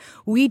of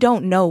we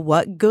don't know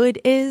what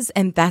good is,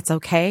 and that's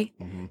okay.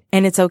 Mm-hmm.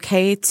 And it's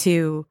okay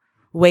to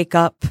wake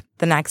up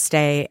the next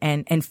day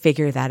and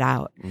figure that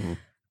out. Mm-hmm.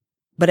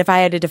 But if I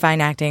had to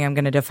define acting, I'm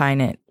going to define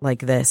it like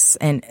this.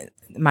 And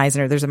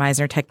there's a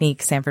Meisner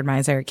technique. Sanford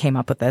Meisner came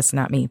up with this,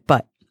 not me,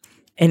 but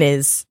it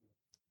is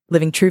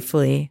living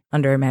truthfully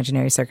under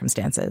imaginary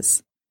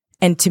circumstances.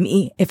 And to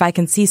me, if I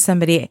can see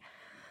somebody,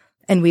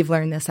 and we've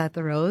learned this at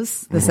the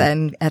Rose,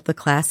 at the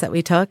class that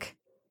we took,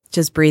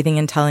 just breathing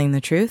and telling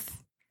the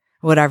truth,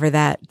 whatever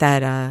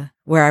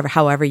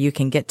however you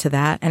can get to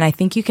that. And I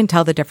think you can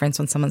tell the difference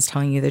when someone's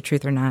telling you the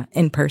truth or not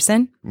in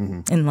person,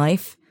 in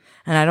life.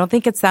 And I don't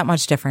think it's that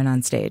much different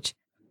on stage.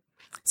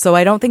 So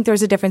I don't think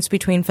there's a difference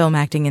between film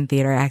acting and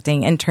theater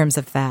acting in terms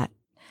of that.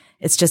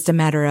 It's just a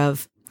matter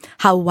of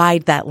how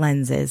wide that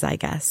lens is, I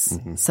guess.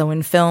 Mm-hmm. So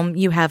in film,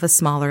 you have a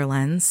smaller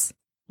lens.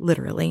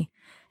 Literally.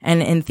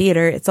 And in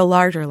theater, it's a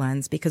larger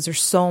lens because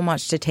there's so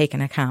much to take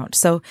in account.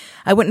 So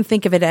I wouldn't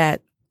think of it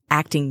at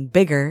acting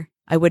bigger.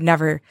 I would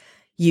never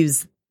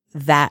use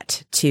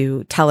that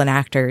to tell an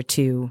actor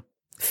to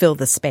fill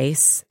the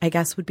space, I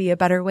guess would be a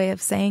better way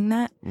of saying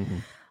that.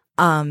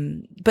 Mm-hmm.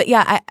 But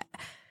yeah,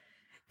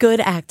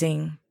 good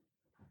acting.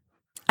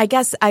 I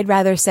guess I'd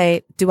rather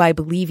say, do I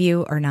believe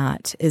you or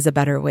not is a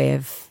better way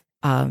of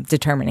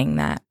determining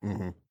that.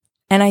 Mm-hmm.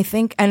 And I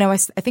think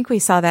we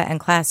saw that in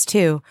class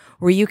too,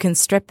 where you can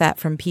strip that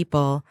from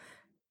people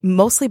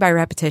mostly by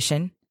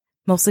repetition,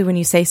 mostly when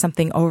you say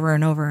something over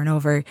and over and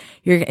over,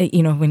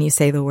 when you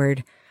say the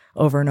word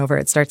over and over,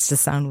 it starts to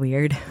sound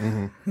weird.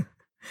 Mm-hmm.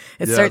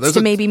 It starts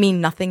to maybe mean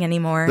nothing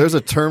anymore. There's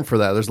a term for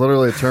that. There's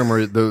literally a term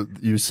where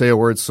you say a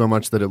word so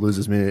much that it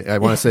loses meaning. I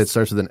want to say it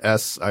starts with an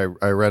S. I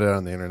read it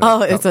on the internet.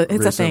 Oh, it's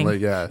a thing.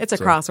 Yeah. It's a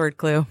crossword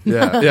clue.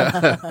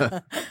 Yeah.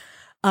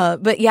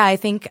 But yeah, I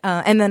think,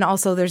 and then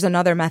also there's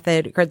another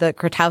method, or the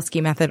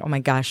Krotowski method. Oh my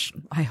gosh,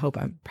 I hope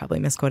I'm probably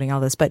misquoting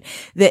all this, but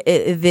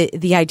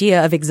the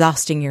idea of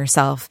exhausting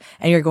yourself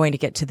and you're going to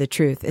get to the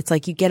truth. It's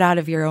like you get out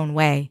of your own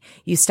way.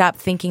 You stop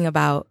thinking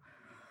about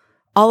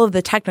all of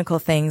the technical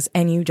things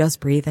and you just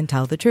breathe and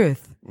tell the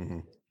truth. Mm-hmm.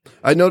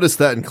 I noticed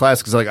that in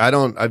class because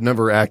I've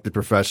never acted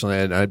professionally,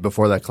 and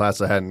before that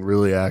class I hadn't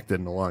really acted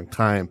in a long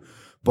time,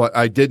 but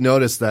I did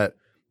notice that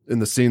in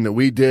the scene that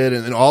we did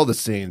and in all the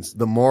scenes,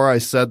 the more I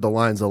said the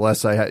lines, the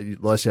less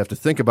you have to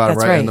think about it,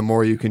 right? And the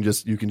more you can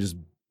just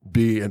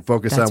be and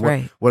focus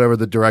on whatever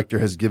the director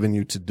has given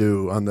you to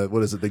do on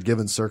the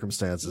given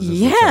circumstances.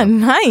 Yeah,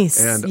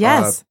 nice. And,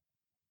 yes.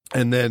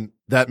 And then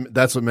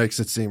that's what makes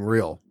it seem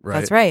real, right?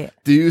 That's right.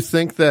 Do you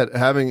think that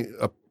having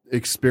a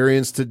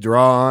experience to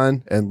draw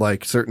on and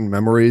like certain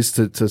memories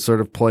to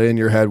sort of play in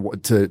your head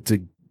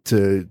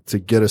to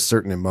get a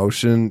certain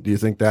emotion, do you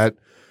think that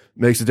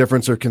makes a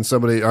difference, or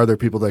are there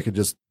people that could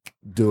just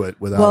do it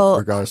without,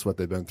 regardless of what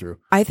they've been through?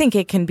 I think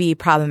it can be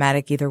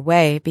problematic either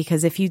way,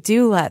 because if you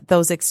do let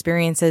those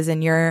experiences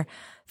and your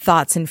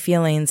thoughts and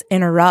feelings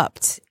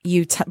interrupt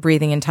you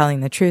breathing and telling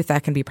the truth,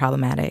 that can be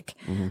problematic.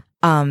 Mm-hmm.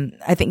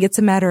 I think it's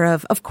a matter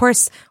of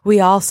course, we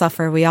all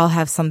suffer. We all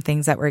have some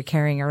things that we're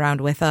carrying around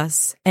with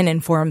us and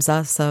informs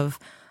us of,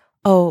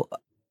 oh,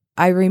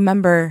 I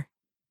remember,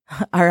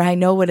 or I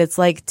know what it's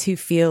like to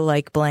feel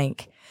like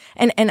blank.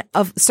 And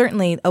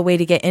certainly a way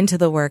to get into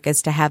the work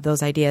is to have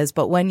those ideas.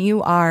 But when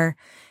you are,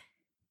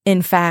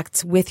 in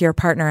fact, with your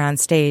partner on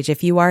stage,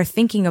 if you are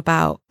thinking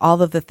about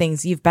all of the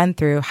things you've been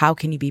through, how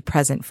can you be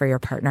present for your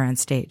partner on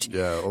stage?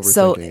 Yeah,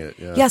 overthinking it.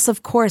 Yeah. Yes,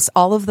 of course,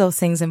 all of those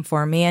things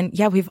inform me. And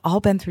yeah, we've all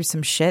been through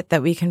some shit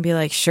that we can be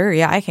like, sure,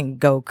 yeah, I can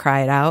go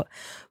cry it out.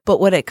 But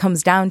what it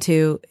comes down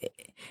to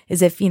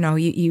is if,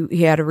 you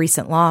had a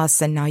recent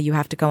loss and now you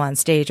have to go on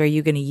stage, are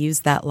you going to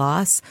use that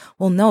loss?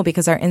 Well, no,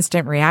 because our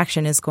instant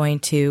reaction is going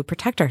to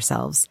protect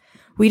ourselves.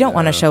 We don't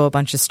want to show a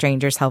bunch of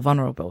strangers how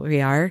vulnerable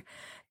we are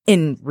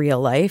in real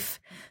life.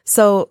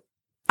 So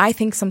I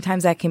think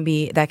sometimes that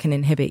can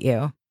inhibit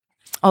you.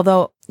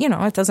 Although,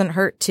 it doesn't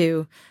hurt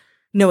to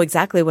know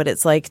exactly what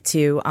it's like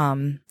to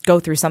go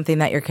through something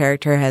that your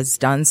character has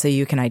done so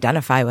you can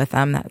identify with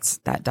them.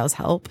 That does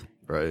help.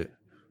 Right.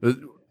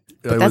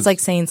 But that's like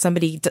saying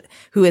somebody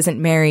who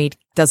isn't married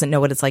doesn't know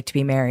what it's like to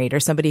be married, or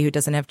somebody who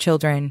doesn't have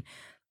children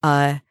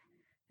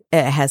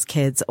has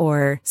kids,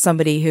 or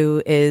somebody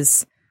who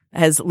has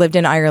lived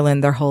in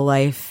Ireland their whole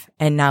life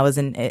and now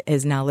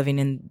is now living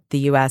in the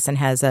U.S. and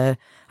has a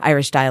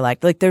Irish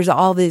dialect. Like, there's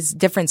all these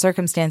different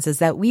circumstances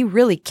that we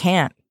really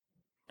can't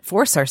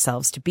force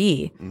ourselves to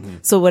be. Mm-hmm.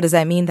 So what does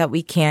that mean? That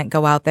we can't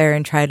go out there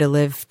and try to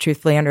live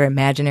truthfully under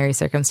imaginary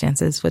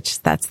circumstances,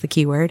 which that's the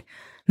key word.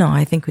 No,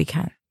 I think we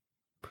can.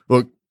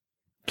 Well,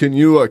 can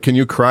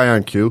you cry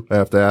on cue? I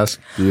have to ask.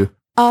 Do you?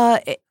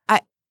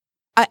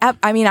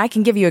 I mean, I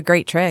can give you a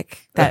great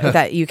trick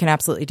that you can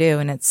absolutely do,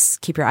 and it's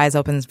keep your eyes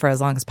open for as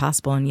long as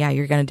possible. And yeah,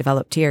 you're going to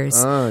develop tears.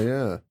 Oh,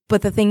 yeah.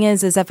 But the thing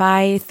is if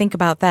I think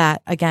about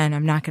that, again,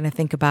 I'm not going to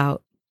think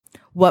about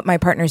what my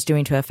partner's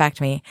doing to affect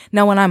me.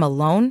 Now, when I'm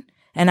alone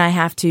and I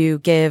have to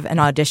give an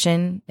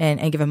audition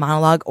and give a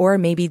monologue, or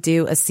maybe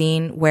do a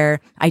scene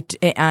where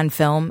on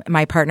film,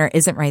 my partner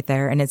isn't right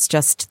there and it's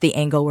just the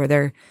angle where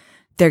they're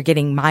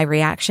getting my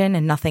reaction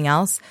and nothing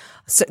else.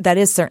 So that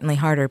is certainly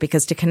harder,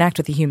 because to connect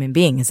with a human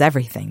being is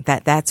everything.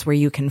 That's where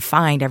you can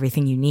find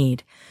everything you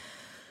need.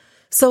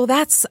 So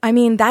that's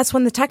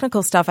when the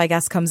technical stuff, I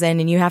guess, comes in,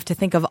 and you have to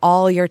think of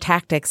all your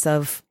tactics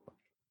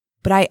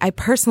but I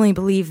personally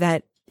believe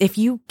that if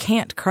you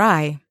can't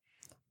cry,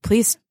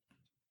 please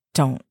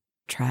don't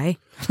try.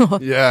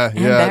 Yeah.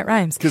 That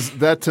rhymes. Because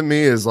that to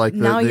me is like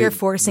you're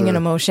forcing an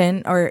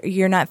emotion, or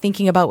you're not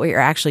thinking about what you're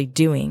actually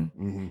doing.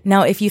 Mm-hmm.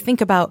 Now, if you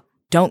think about,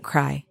 don't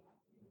cry,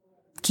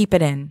 keep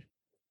it in,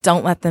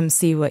 don't let them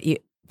see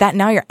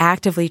now you're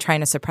actively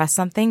trying to suppress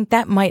something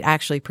that might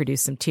actually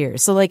produce some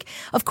tears. So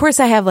of course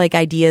I have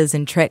ideas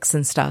and tricks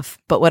and stuff,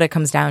 but what it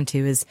comes down to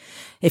is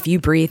if you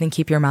breathe and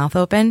keep your mouth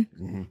open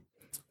mm-hmm.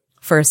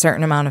 for a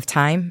certain amount of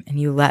time and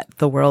you let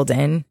the world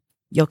in,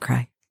 you'll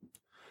cry.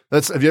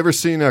 Have you ever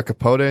seen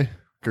Capote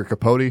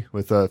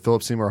with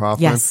Philip Seymour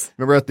Hoffman? Yes.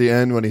 Remember at the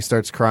end when he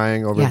starts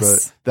crying over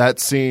that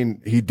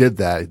scene? He did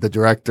that. The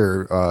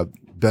director,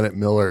 Bennett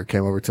Miller,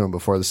 came over to him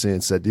before the scene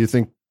and said, do you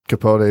think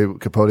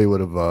Capote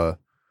would have,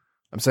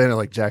 I'm saying it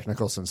like Jack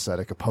Nicholson said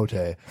it,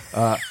 Capote.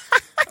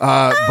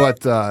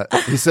 But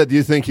he said, do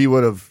you think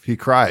he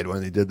cried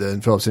when he did that?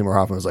 And Philip Seymour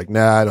Hoffman was like,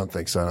 nah, I don't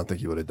think so. I don't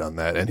think he would have done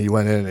that. And he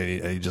went in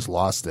and he just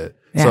lost it.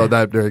 Yeah. So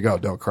there you go.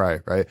 Don't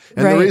cry. Right.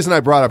 And the reason I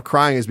brought up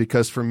crying is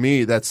because for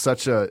me, that's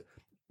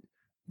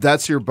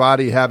your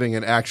body having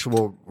an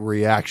actual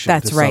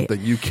reaction to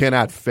something. You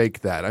cannot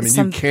fake that. I mean,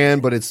 you can,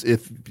 but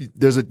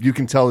you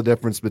can tell the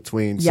difference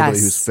between somebody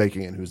who's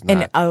faking and who's not.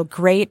 And a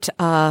great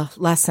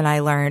lesson I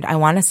learned, I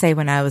want to say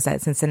when I was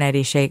at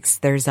Cincinnati Shakes,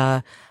 there's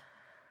a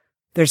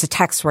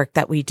text work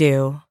that we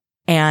do,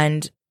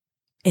 and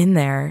in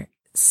there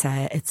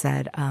it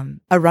said,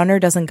 a runner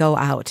doesn't go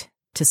out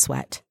to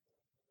sweat.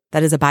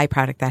 That is a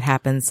byproduct that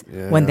happens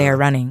when they are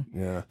running.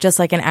 Yeah. Just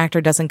like an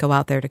actor doesn't go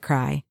out there to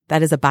cry.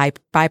 That is a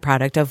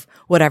byproduct of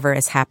whatever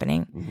is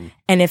happening. Mm-hmm.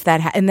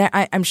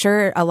 And I'm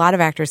sure a lot of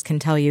actors can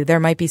tell you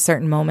there might be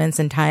certain moments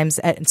and times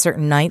at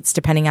certain nights,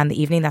 depending on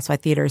the evening. That's why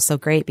theater is so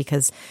great,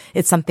 because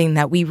it's something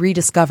that we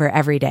rediscover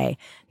every day,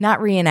 not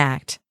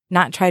reenact.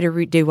 Not try to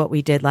redo what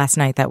we did last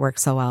night that worked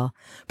so well,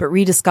 but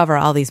rediscover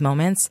all these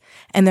moments.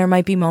 And there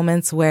might be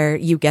moments where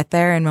you get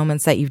there and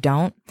moments that you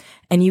don't.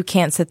 And you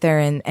can't sit there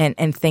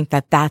and think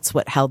that that's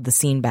what held the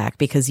scene back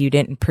because you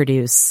didn't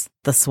produce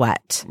the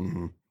sweat.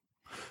 Mm-hmm.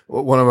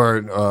 one of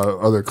our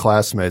other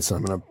classmates,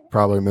 I'm going to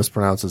probably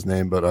mispronounce his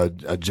name,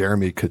 but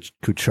Jeremy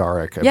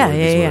Kucharek, I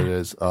believe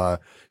is what it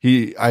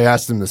is. I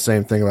asked him the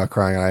same thing about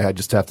crying, and I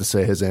just have to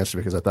say his answer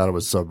because I thought it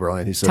was so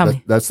brilliant. He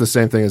said that's the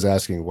same thing as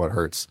asking what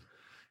hurts.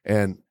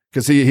 And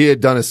because he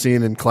had done a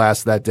scene in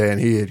class that day and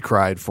he had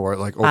cried for it,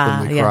 like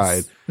openly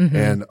cried.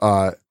 Mm-hmm.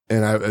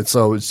 And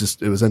so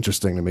it was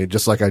interesting to me,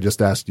 just like I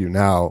just asked you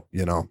now,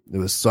 it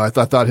was, so I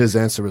thought his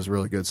answer was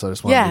really good. So I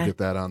just wanted to get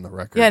that on the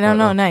record.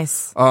 Yeah,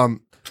 nice.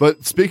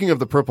 But speaking of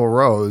the Purple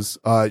Rose,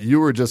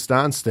 you were just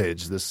on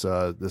stage this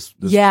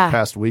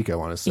past week, I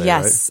want to say.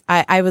 Yes.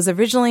 Right? I was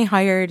originally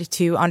hired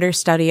to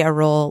understudy a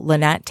role,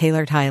 Lynette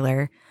Taylor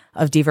Tyler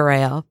of Diva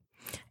Rayo.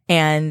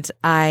 And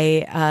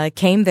I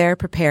came there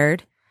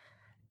prepared.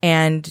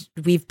 And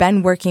we've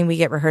been working, we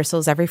get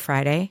rehearsals every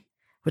Friday,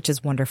 which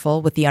is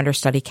wonderful, with the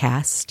understudy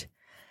cast.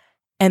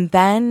 And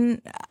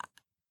then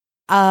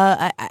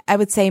I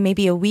would say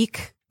maybe a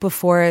week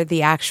before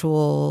the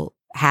actual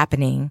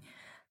happening,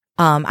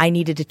 I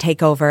needed to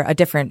take over a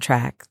different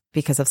track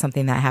because of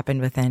something that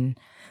happened within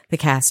the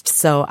cast.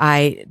 So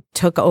I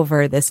took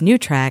over this new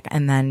track,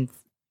 and then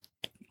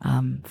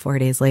 4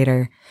 days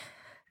later,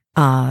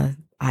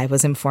 I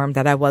was informed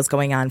that I was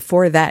going on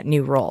for that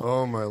new role.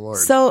 Oh my Lord.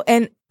 So,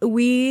 and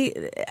we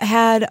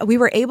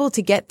were able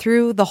to get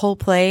through the whole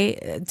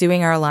play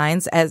doing our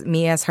lines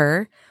as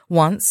her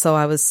once. So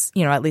I was,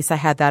 at least I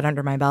had that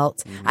under my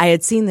belt. Mm-hmm. I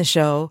had seen the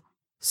show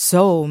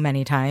so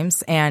many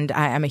times, and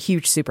I'm a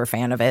huge super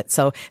fan of it.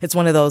 So it's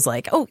one of those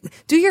like, oh,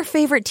 do your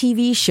favorite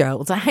TV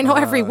shows. I know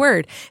every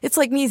word. It's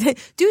like me,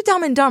 do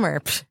Dumb and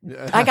Dumber.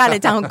 I got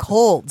it down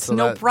cold. So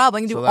no problem.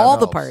 I can do all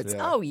the parts.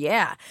 Yeah. Oh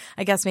yeah.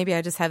 I guess maybe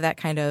I just have that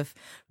kind of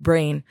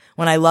brain.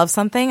 When I love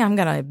something, I'm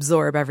going to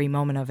absorb every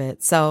moment of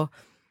it. So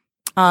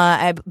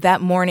that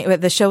morning,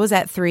 the show was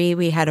at 3:00.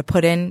 We had a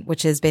put in,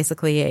 which is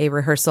basically a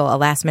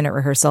last minute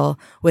rehearsal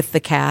with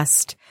the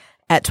cast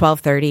at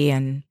 12:30,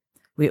 and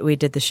we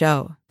did the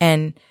show.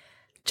 And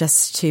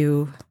just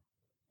to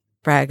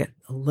brag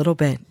a little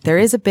bit, there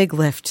is a big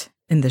lift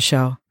in the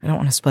show. I don't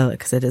want to spoil it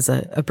because it is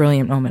a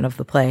brilliant moment of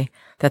the play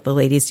that the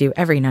ladies do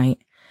every night.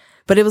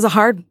 But it was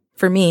hard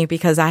for me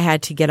because I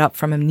had to get up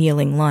from a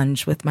kneeling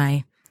lunge with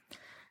my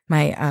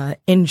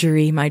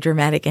injury, my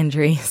dramatic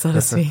injury, so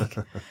to speak.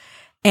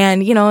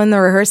 And, in the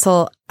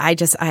rehearsal, I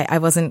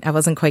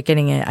wasn't quite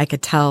getting it. I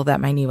could tell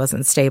that my knee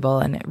wasn't stable,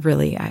 and it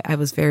really, I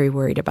was very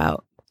worried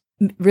about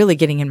really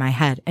getting in my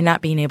head and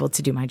not being able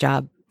to do my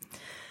job.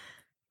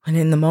 And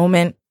in the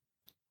moment,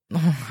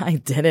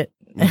 I did it.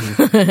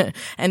 Mm-hmm.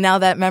 And now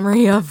that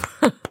memory of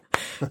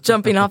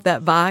jumping off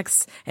that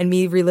box and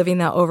me reliving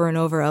that over and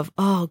over of,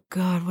 oh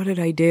God, what did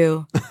I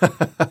do?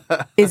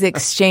 is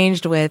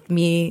exchanged with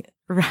me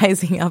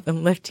rising up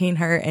and lifting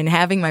her and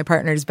having my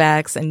partner's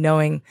backs and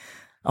knowing,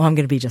 oh, I'm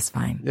going to be just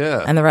fine.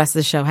 Yeah. And the rest of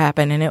the show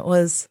happened, and it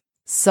was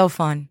so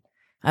fun.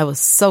 I was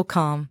so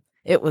calm.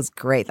 It was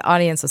great. The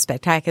audience was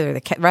spectacular.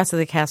 The rest of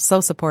the cast,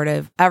 so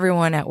supportive.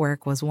 Everyone at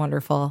work was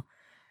wonderful.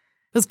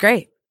 It was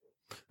great.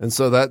 And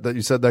so that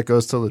you said that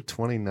goes till the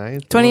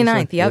 29th?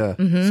 29th, yep. Yeah.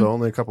 Mm-hmm. So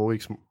only a couple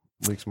weeks more.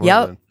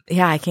 Yep. Then.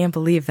 Yeah, I can't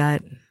believe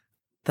that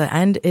the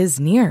end is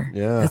near.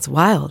 Yeah. It's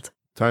wild.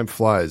 Time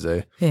flies,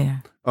 eh? Yeah.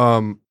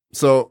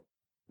 So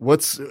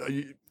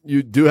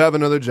you do have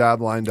another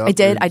job lined up? I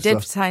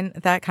did sign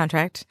that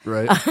contract.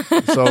 Right.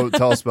 So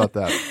tell us about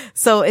that.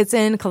 So it's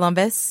in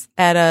Columbus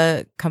at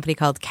a company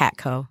called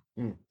Catco.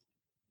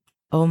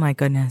 Oh my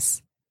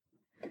goodness.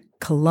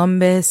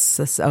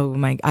 Columbus.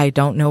 I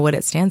don't know what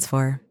it stands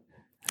for.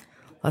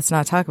 Let's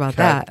not talk about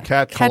that.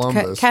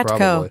 Columbus,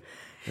 Catco.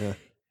 Yeah.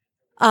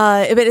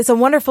 But it's a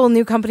wonderful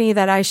new company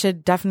that I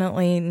should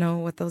definitely know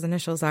what those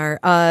initials are.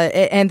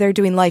 And they're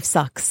doing Life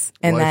Sucks.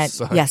 And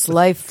yes,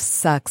 Life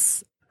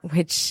Sucks,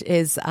 which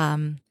is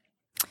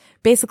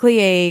basically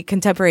a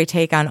contemporary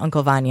take on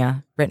Uncle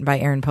Vanya, written by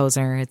Aaron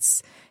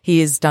Posner.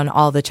 He's done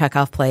all the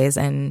Chekhov plays,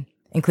 and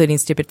including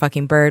Stupid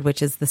Fucking Bird,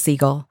 which is the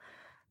seagull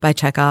by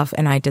Chekhov,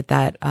 and I did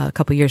that a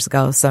couple years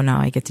ago. So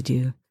now I get to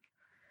do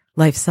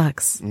Life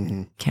Sucks.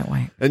 Mm-hmm. Can't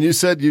wait. And you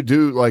said you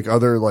do like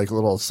other like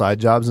little side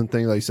jobs and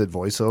things, like you said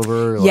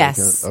voiceover.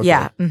 Yes. Okay.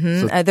 Yeah.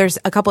 Mm-hmm. So, there's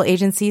a couple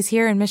agencies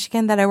here in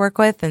Michigan that I work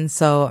with, and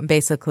so I'm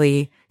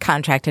basically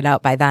contracted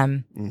out by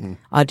them. Mm-hmm.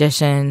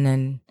 Audition,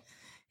 and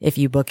if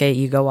you book it,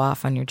 you go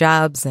off on your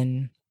jobs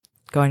and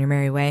go on your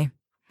merry way.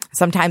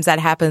 Sometimes that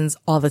happens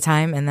all the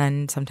time, and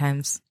then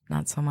sometimes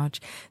not so much.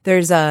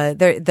 There's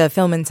the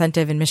film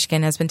incentive in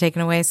Michigan has been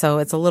taken away, so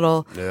it's a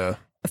little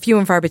few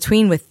and far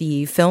between with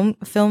the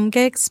film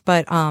gigs.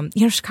 But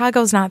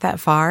Chicago's not that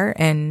far,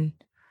 and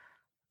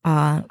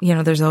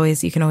there's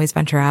always, you can always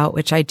venture out,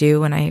 which I do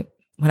when I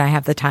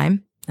have the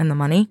time and the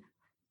money.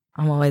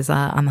 I'm always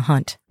on the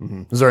hunt.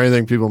 Mm-hmm. Is there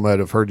anything people might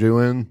have heard you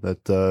in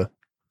that?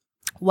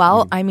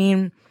 Well, I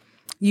mean,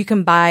 you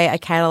can buy a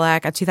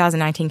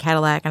 2019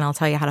 Cadillac, and I'll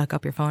tell you how to hook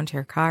up your phone to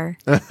your car.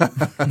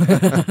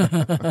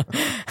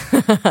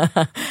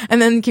 And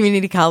then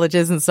community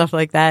colleges and stuff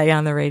like that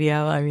on the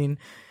radio. I mean,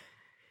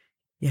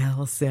 yeah,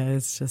 we'll see.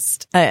 It's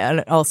just,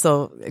 and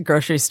also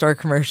grocery store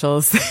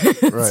commercials.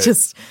 It's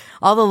just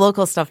all the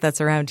local stuff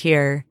that's around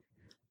here.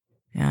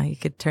 Yeah, you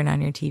could turn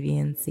on your TV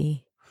and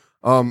see.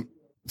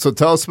 So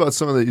tell us about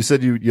some of the. You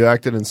said you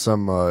acted in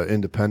some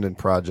independent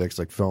projects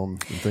like film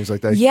and things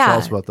like that. Yeah. Tell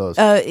us about those.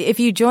 If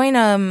you join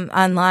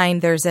online,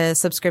 there's a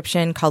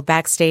subscription called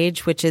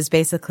Backstage, which is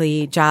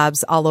basically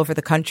jobs all over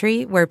the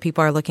country where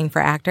people are looking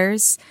for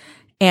actors.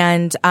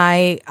 And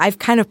I've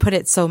kind of put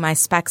it so my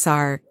specs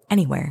are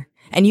anywhere.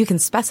 And you can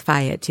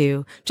specify it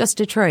to just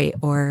Detroit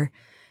or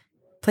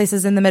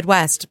places in the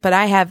Midwest. But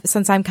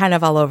since I'm kind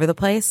of all over the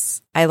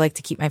place, I like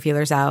to keep my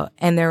feelers out.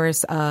 And there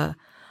was a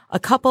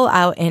couple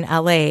out in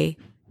LA,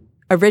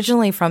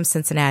 originally from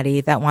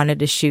Cincinnati, that wanted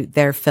to shoot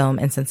their film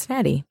in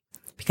Cincinnati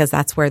because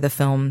that's where the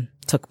film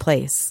took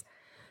place.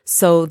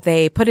 So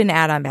they put an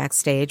ad on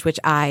Backstage, which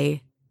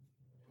I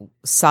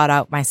sought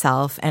out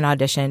myself and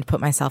auditioned,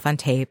 put myself on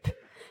tape,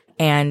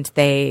 and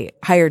they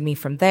hired me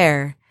from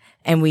there.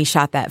 And we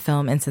shot that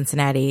film in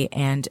Cincinnati,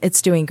 and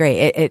it's doing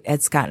great.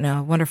 It's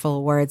gotten wonderful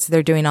awards.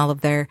 They're doing all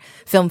of their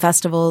film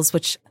festivals,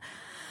 which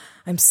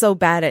I'm so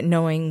bad at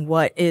knowing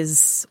what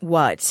is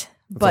what.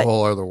 It's a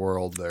whole other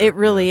world there. It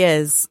really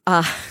is.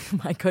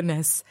 My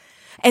goodness.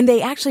 And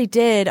they actually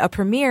did a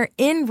premiere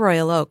in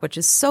Royal Oak, which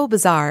is so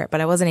bizarre,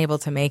 but I wasn't able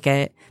to make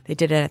it. They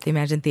did it at the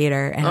Imagine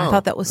Theater, and I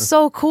thought that was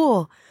so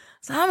cool.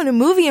 So I'm in a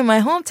movie in my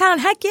hometown.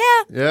 Heck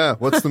yeah. Yeah.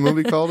 What's the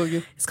movie called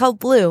again? It's called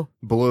Blue.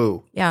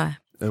 Blue. Yeah.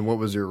 And what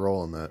was your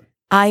role in that?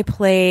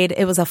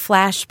 It was a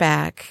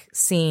flashback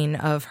scene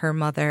of her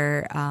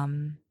mother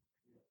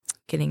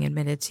getting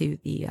admitted to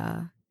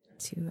an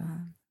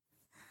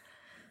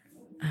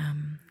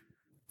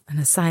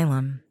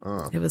asylum.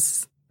 It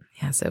was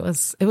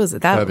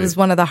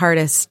one of the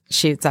hardest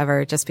shoots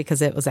ever, just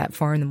because it was at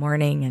 4 a.m.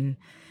 and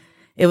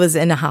it was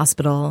in a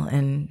hospital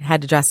and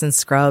had to dress in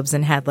scrubs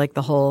and had like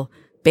the whole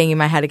banging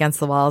my head against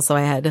the wall. So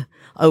I had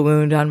a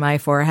wound on my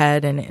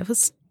forehead, and it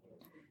was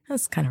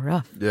kind of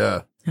rough.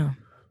 Yeah. Yeah.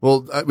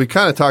 Well, we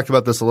kind of talked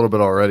about this a little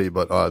bit already,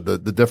 but the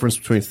difference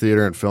between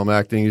theater and film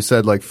acting, you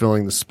said like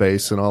filling the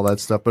space and all that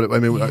stuff, but I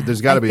mean,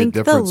 there's got to be a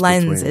difference. The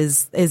lens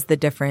is the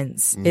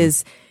difference.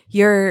 Is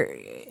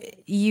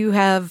you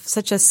have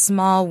such a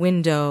small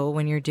window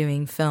when you're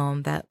doing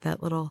film,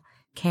 that little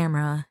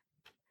camera.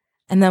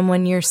 And then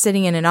when you're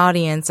sitting in an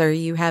audience, or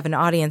you have an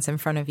audience in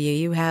front of you,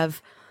 you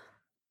have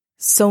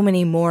so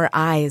many more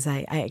eyes,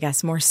 I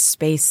guess, more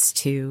space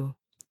to,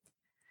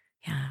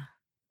 yeah.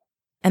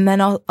 And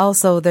then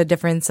also the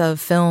difference of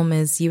film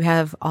is you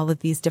have all of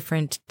these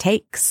different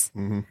takes,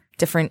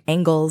 different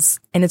angles,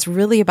 and it's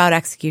really about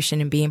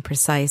execution and being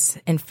precise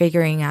and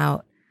figuring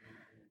out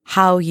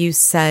how you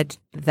said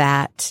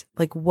that,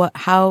 like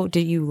how do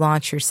you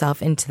launch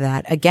yourself into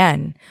that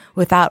again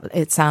without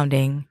it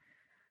sounding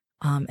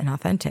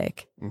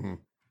inauthentic.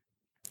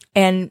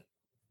 And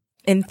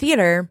in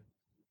theater,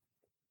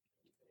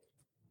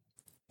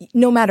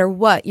 no matter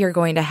what, you're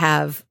going to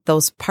have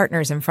those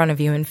partners in front of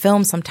you. In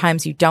film,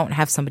 sometimes you don't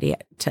have somebody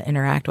to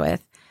interact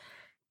with.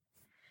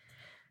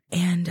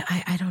 And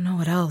I don't know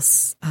what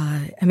else.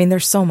 I mean,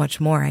 there's so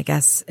much more, I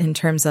guess, in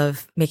terms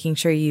of making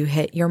sure you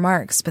hit your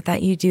marks, but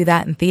that you do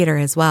that in theater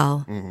as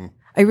well.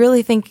 I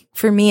really think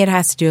for me, it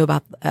has to do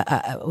about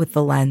with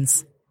the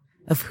lens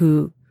of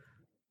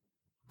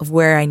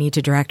where I need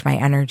to direct my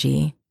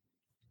energy.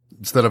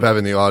 Instead of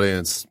having the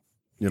audience,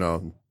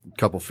 a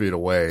couple feet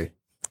away.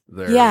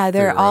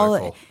 They're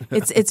all.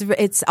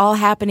 It's all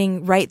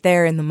happening right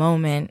there in the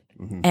moment,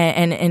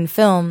 and in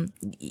film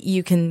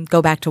you can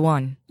go back to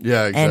one.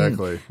 Yeah,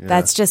 exactly.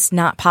 That's just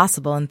not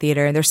possible in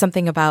theater. And there's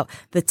something about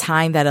the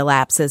time that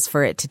elapses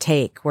for it to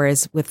take,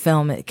 whereas with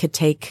film it could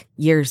take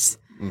years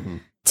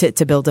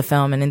to build a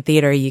film, and in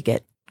theater you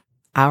get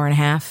hour and a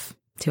half,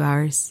 2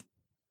 hours.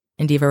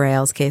 In Diva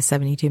Rael's case,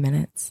 72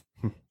 minutes.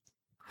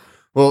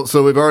 Well,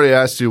 so we've already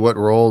asked you what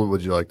role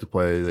would you like to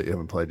play that you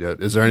haven't played yet.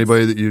 Is there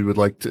anybody that you would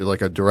like to,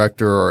 like a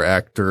director or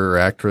actor or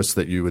actress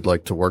that you would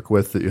like to work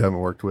with that you haven't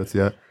worked with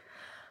yet?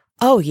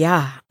 Oh,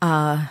 yeah.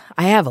 I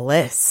have a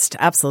list,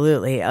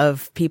 absolutely,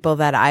 of people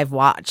that I've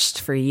watched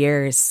for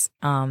years.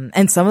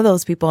 And some of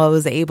those people I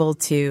was able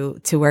to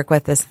work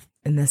with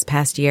in this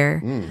past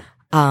year.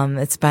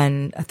 It's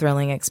been a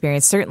thrilling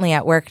experience. Certainly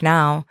at work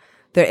now,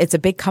 it's a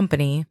big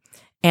company.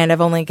 And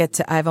I've only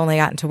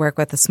gotten to work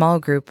with a small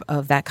group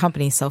of that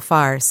company so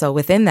far. So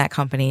within that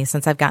company,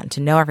 since I've gotten to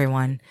know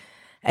everyone,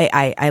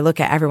 I look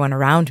at everyone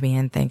around me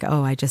and think,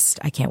 oh, I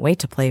can't wait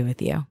to play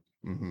with you.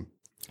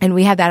 And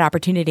we had that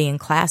opportunity in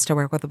class to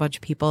work with a bunch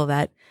of people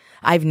that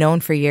I've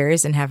known for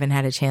years and haven't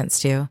had a chance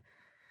to.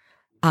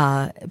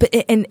 But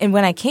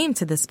when I came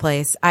to this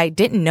place, I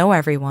didn't know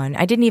everyone.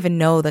 I didn't even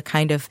know the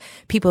kind of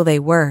people they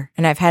were.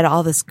 And I've had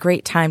all this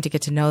great time to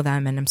get to know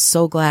them. And I'm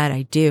so glad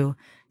I do.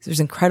 There's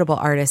incredible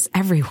artists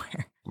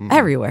everywhere,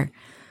 everywhere.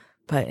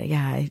 But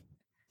yeah,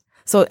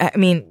 so I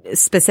mean,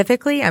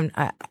 specifically,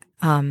 I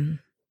don't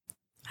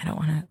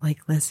want to like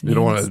list names. You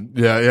don't want to,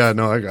 yeah,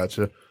 no, I got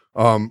you.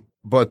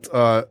 But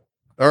all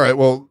right,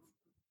 well,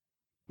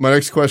 my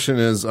next question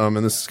is, and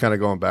this is kind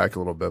of going back a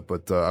little bit,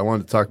 but I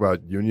wanted to talk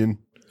about union.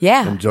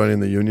 Yeah. And joining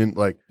the union,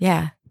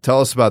 tell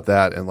us about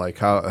that and like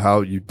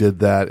how you did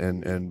that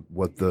and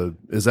what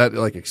is that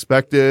like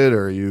expected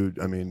or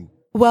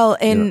Well,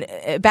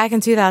 back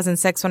in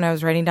 2006, when I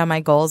was writing down my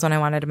goals, when I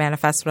wanted to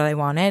manifest what I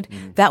wanted,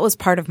 that was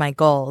part of my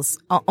goals,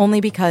 only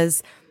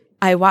because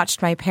I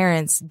watched my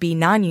parents be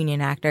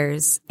non-union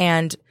actors.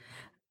 And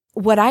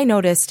what I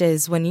noticed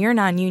is when you're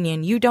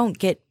non-union,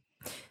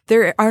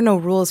 there are no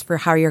rules for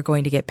how you're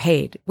going to get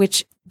paid,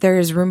 which there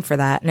is room for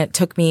that. And it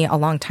took me a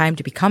long time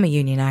to become a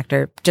union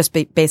actor just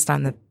based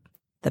on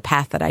the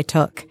path that I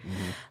took.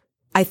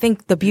 I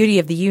think the beauty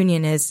of the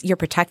union is you're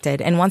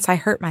protected. And once I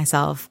hurt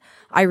myself,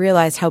 I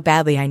realized how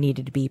badly I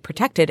needed to be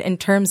protected in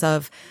terms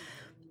of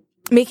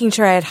making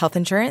sure I had health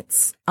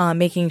insurance,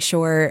 making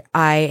sure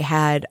I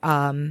had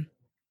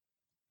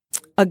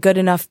a good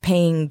enough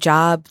paying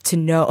job to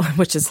know,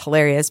 which is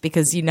hilarious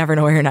because you never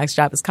know where your next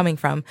job is coming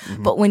from.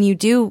 But when you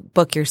do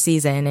book your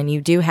season and you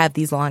do have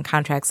these long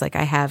contracts like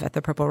I have at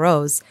the Purple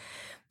Rose,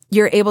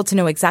 you're able to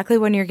know exactly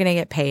when you're going to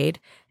get paid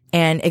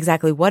and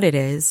exactly what it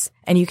is,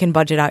 and you can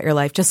budget out your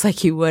life just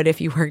like you would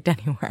if you worked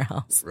anywhere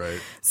else.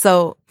 Right.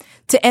 So,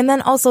 and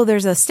then also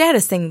there's a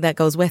status thing that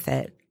goes with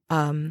it.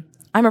 I'm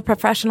a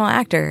professional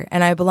actor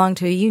and I belong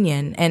to a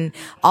union, and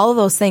all of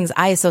those things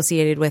I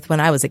associated with when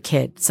I was a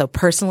kid. So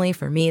personally,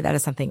 for me, that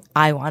is something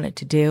I wanted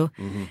to do.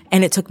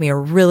 And it took me a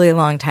really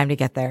long time to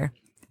get there.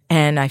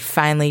 And I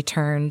finally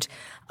turned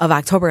of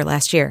October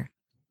last year.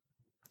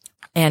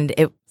 And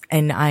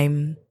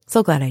I'm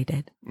so glad I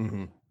did.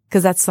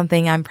 Because that's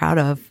something I'm proud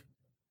of.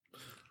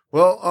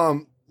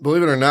 Well,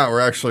 believe it or not, we're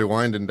actually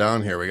winding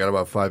down here. We got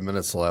about 5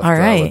 minutes left All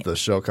right. with the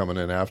show coming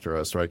in after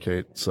us, right,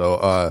 Kate?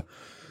 So,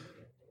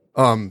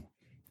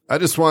 I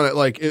just want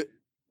to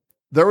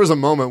there was a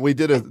moment we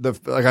did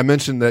like I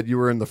mentioned that you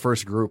were in the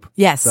first group.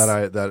 Yes. That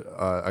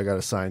I got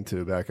assigned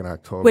to back in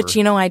October. Which,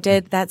 I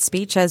did that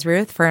speech as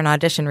Ruth for an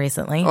audition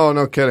recently. Oh,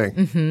 no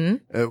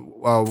kidding.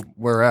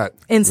 Where at?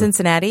 In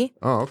Cincinnati.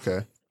 Oh,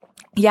 okay.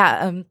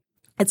 Yeah.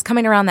 It's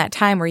coming around that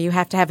time where you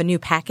have to have a new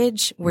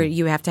package where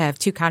you have to have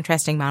 2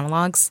 contrasting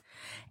monologues.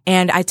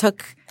 And I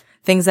took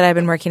things that I've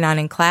been working on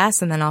in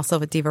class and then also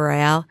with Diva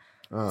Royale.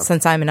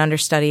 Since I'm an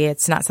understudy,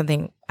 it's not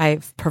something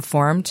I've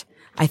performed.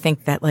 I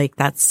think that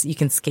that's, you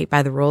can skate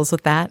by the rules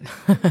with that.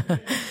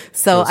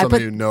 So I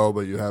put,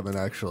 but you haven't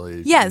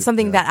actually. Yeah,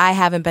 something that I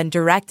haven't been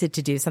directed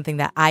to do, something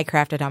that I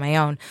crafted on my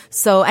own.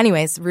 So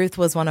anyways, Ruth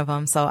was one of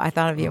them. So I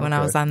thought of you when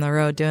I was on the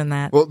road doing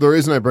that. Well, the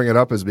reason I bring it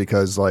up is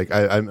because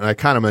I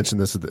kind of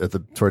mentioned this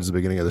towards the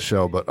beginning of the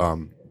show, but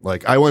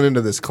I went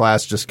into this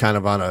class just kind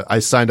of I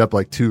signed up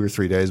 2 or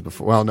 3 days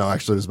before. Well, no,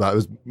 actually it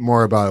was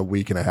more about a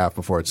week and a half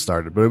before it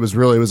started, but it was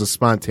a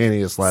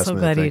spontaneous last minute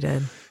thing. So glad you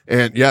did.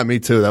 And yeah, me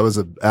too. That was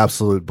an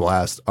absolute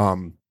blast. I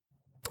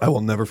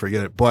will never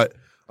forget it. But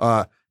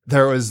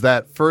there was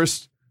that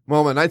first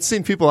moment. I'd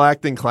seen people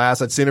act in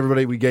class. I'd seen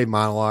everybody. We gave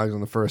monologues on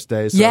the first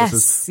day. So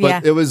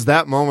it was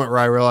that moment where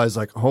I realized,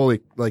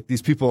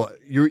 these people,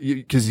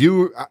 because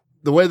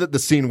the way that the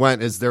scene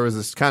went is there was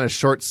this kind of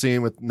short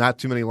scene with not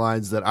too many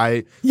lines that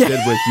I did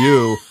with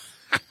you.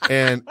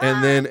 And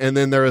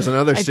then there was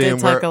another scene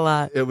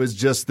where it was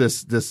just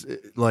this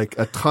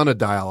a ton of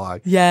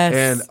dialogue.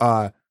 Yes.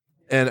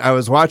 And I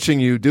was watching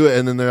you do it,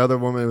 and then the other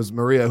woman was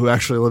Maria, who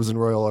actually lives in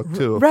Royal Oak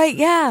too. Right,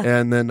 yeah.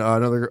 And then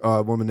another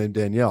woman named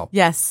Danielle.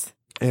 Yes.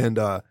 And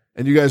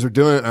you guys were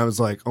doing it, and I was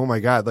like, oh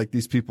my God,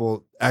 these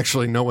people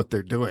actually know what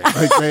they're doing.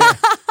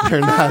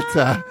 They're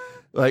not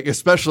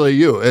especially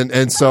you.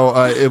 And so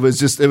it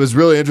was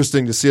really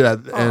interesting to see that.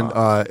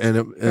 And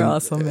you're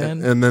awesome,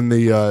 man. And then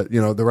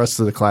the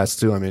rest of the class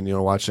too. I mean,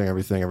 watching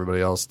everything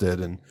everybody else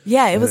did, and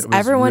it was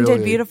everyone really,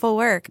 did beautiful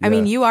work. Yeah. I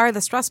mean, you are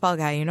the stress ball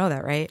guy, you know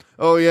that, right?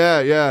 Oh yeah.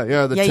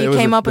 You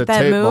came up with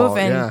that move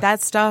and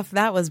that stuff.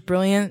 That was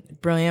brilliant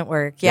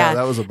work. Yeah,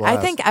 that was a blast.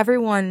 I think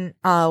everyone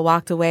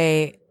walked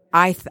away.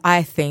 I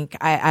think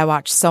I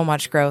watched so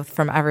much growth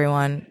from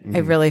everyone. I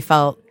really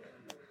felt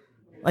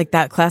like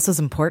that class was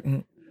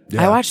important.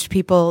 Yeah. I watched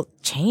people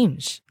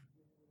change.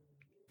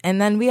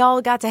 And then we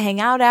all got to hang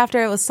out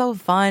after. It was so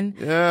fun.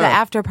 Yeah. The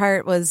after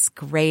part was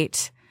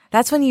great.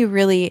 That's when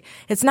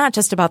it's not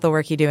just about the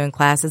work you do in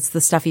class. It's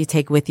the stuff you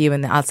take with you in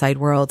the outside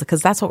world,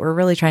 because that's what we're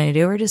really trying to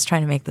do. We're just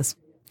trying to make this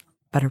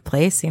better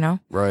place,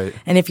 Right.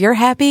 And if you're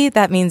happy,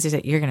 that means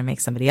that you're going to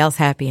make somebody else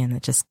happy, and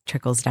it just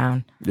trickles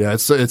down. Yeah. I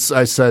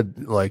said,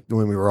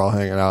 when we were all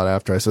hanging out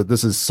after, I said,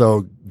 this is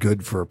so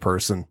good for a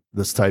person,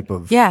 this type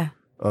of, it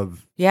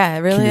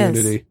really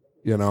community. Is.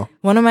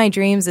 One of my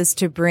dreams is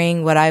to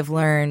bring what I've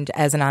learned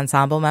as an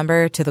ensemble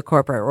member to the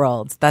corporate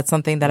world. That's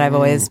something that I've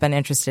always been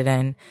interested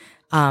in.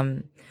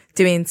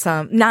 Doing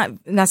some, not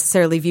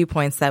necessarily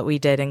viewpoints that we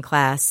did in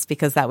class,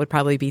 because that would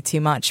probably be too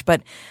much,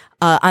 but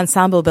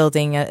ensemble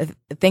building,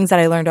 things that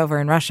I learned over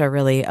in Russia,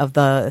 really, of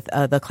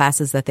the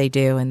classes that they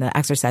do and the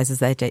exercises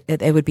that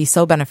it would be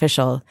so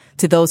beneficial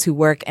to those who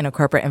work in a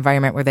corporate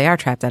environment where they are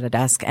trapped at a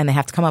desk and they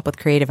have to come up with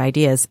creative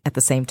ideas at the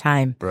same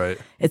time. Right.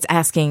 It's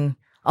asking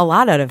a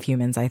lot out of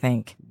humans, I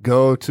think.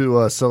 Go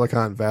to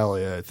Silicon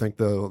Valley. I think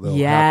they'll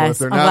Yes. happen. If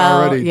they're not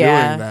already doing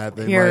that,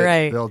 You're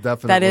right. They'll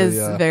definitely. That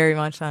is very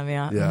much them,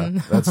 yeah. Yeah,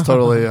 that's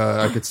totally.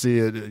 I could see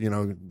it.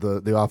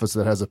 The office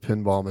that has a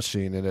pinball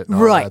machine in it. And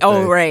all Right.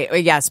 that,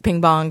 Right. Yes,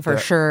 ping pong for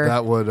sure.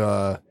 That would.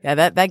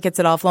 That gets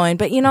it all flowing.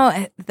 But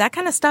that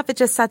kind of stuff, it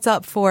just sets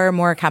up for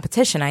more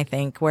competition, I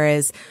think.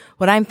 Whereas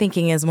what I'm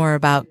thinking is more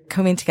about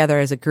coming together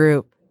as a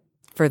group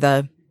for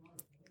the,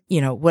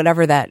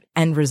 whatever that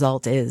end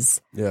result is,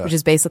 which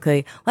is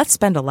basically, let's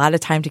spend a lot of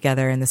time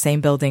together in the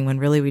same building when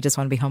really we just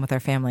want to be home with our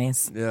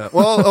families. Yeah.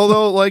 Well,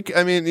 although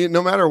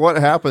no matter what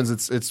happens,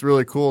 it's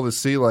really cool to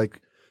see,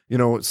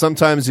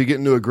 sometimes you get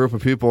into a group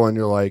of people and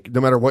you're like, no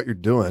matter what you're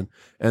doing,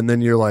 and then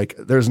you're like,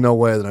 there's no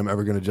way that I'm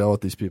ever going to gel with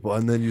these people.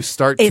 And then you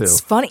start to. It's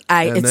funny.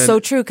 It's so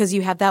true because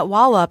you have that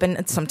wall up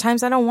and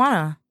sometimes I don't want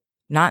to,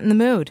 not in the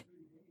mood,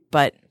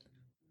 but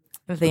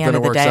at the end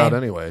of the works day, out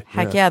anyway.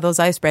 Heck yeah, those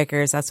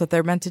icebreakers, that's what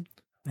they're meant to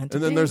and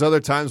then there's other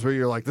times where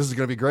you're like, this is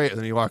going to be great. And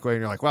then you walk away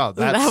and you're like, wow,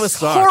 that was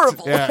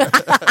sucked. horrible. Yeah.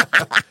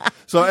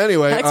 So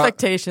anyway.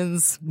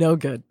 Expectations, no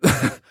good.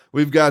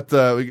 We've got,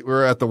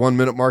 we're at the 1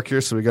 minute mark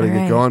here, so we got to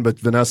get going. But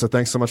Vanessa,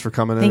 thanks so much for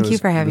coming in. Thank you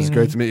for having me. It was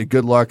great to meet you.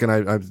 Good luck. And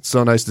it's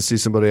so nice to see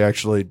somebody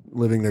actually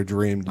living their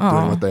dream,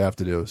 doing what they have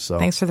to do. So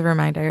thanks for the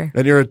reminder.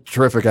 And you're a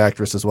terrific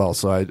actress as well.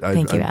 So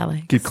Thank you,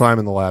 Alex. Keep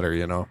climbing the ladder,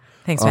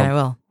 Thanks, man. I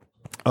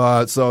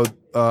will. So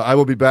I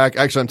will be back.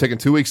 Actually, I'm taking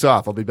 2 weeks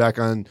off. I'll be back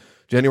on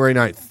January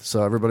 9th.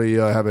 So everybody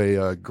have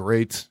a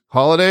great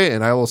holiday,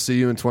 and I will see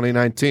you in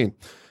 2019.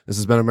 This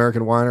has been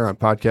American Whiner on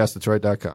podcastdetroit.com.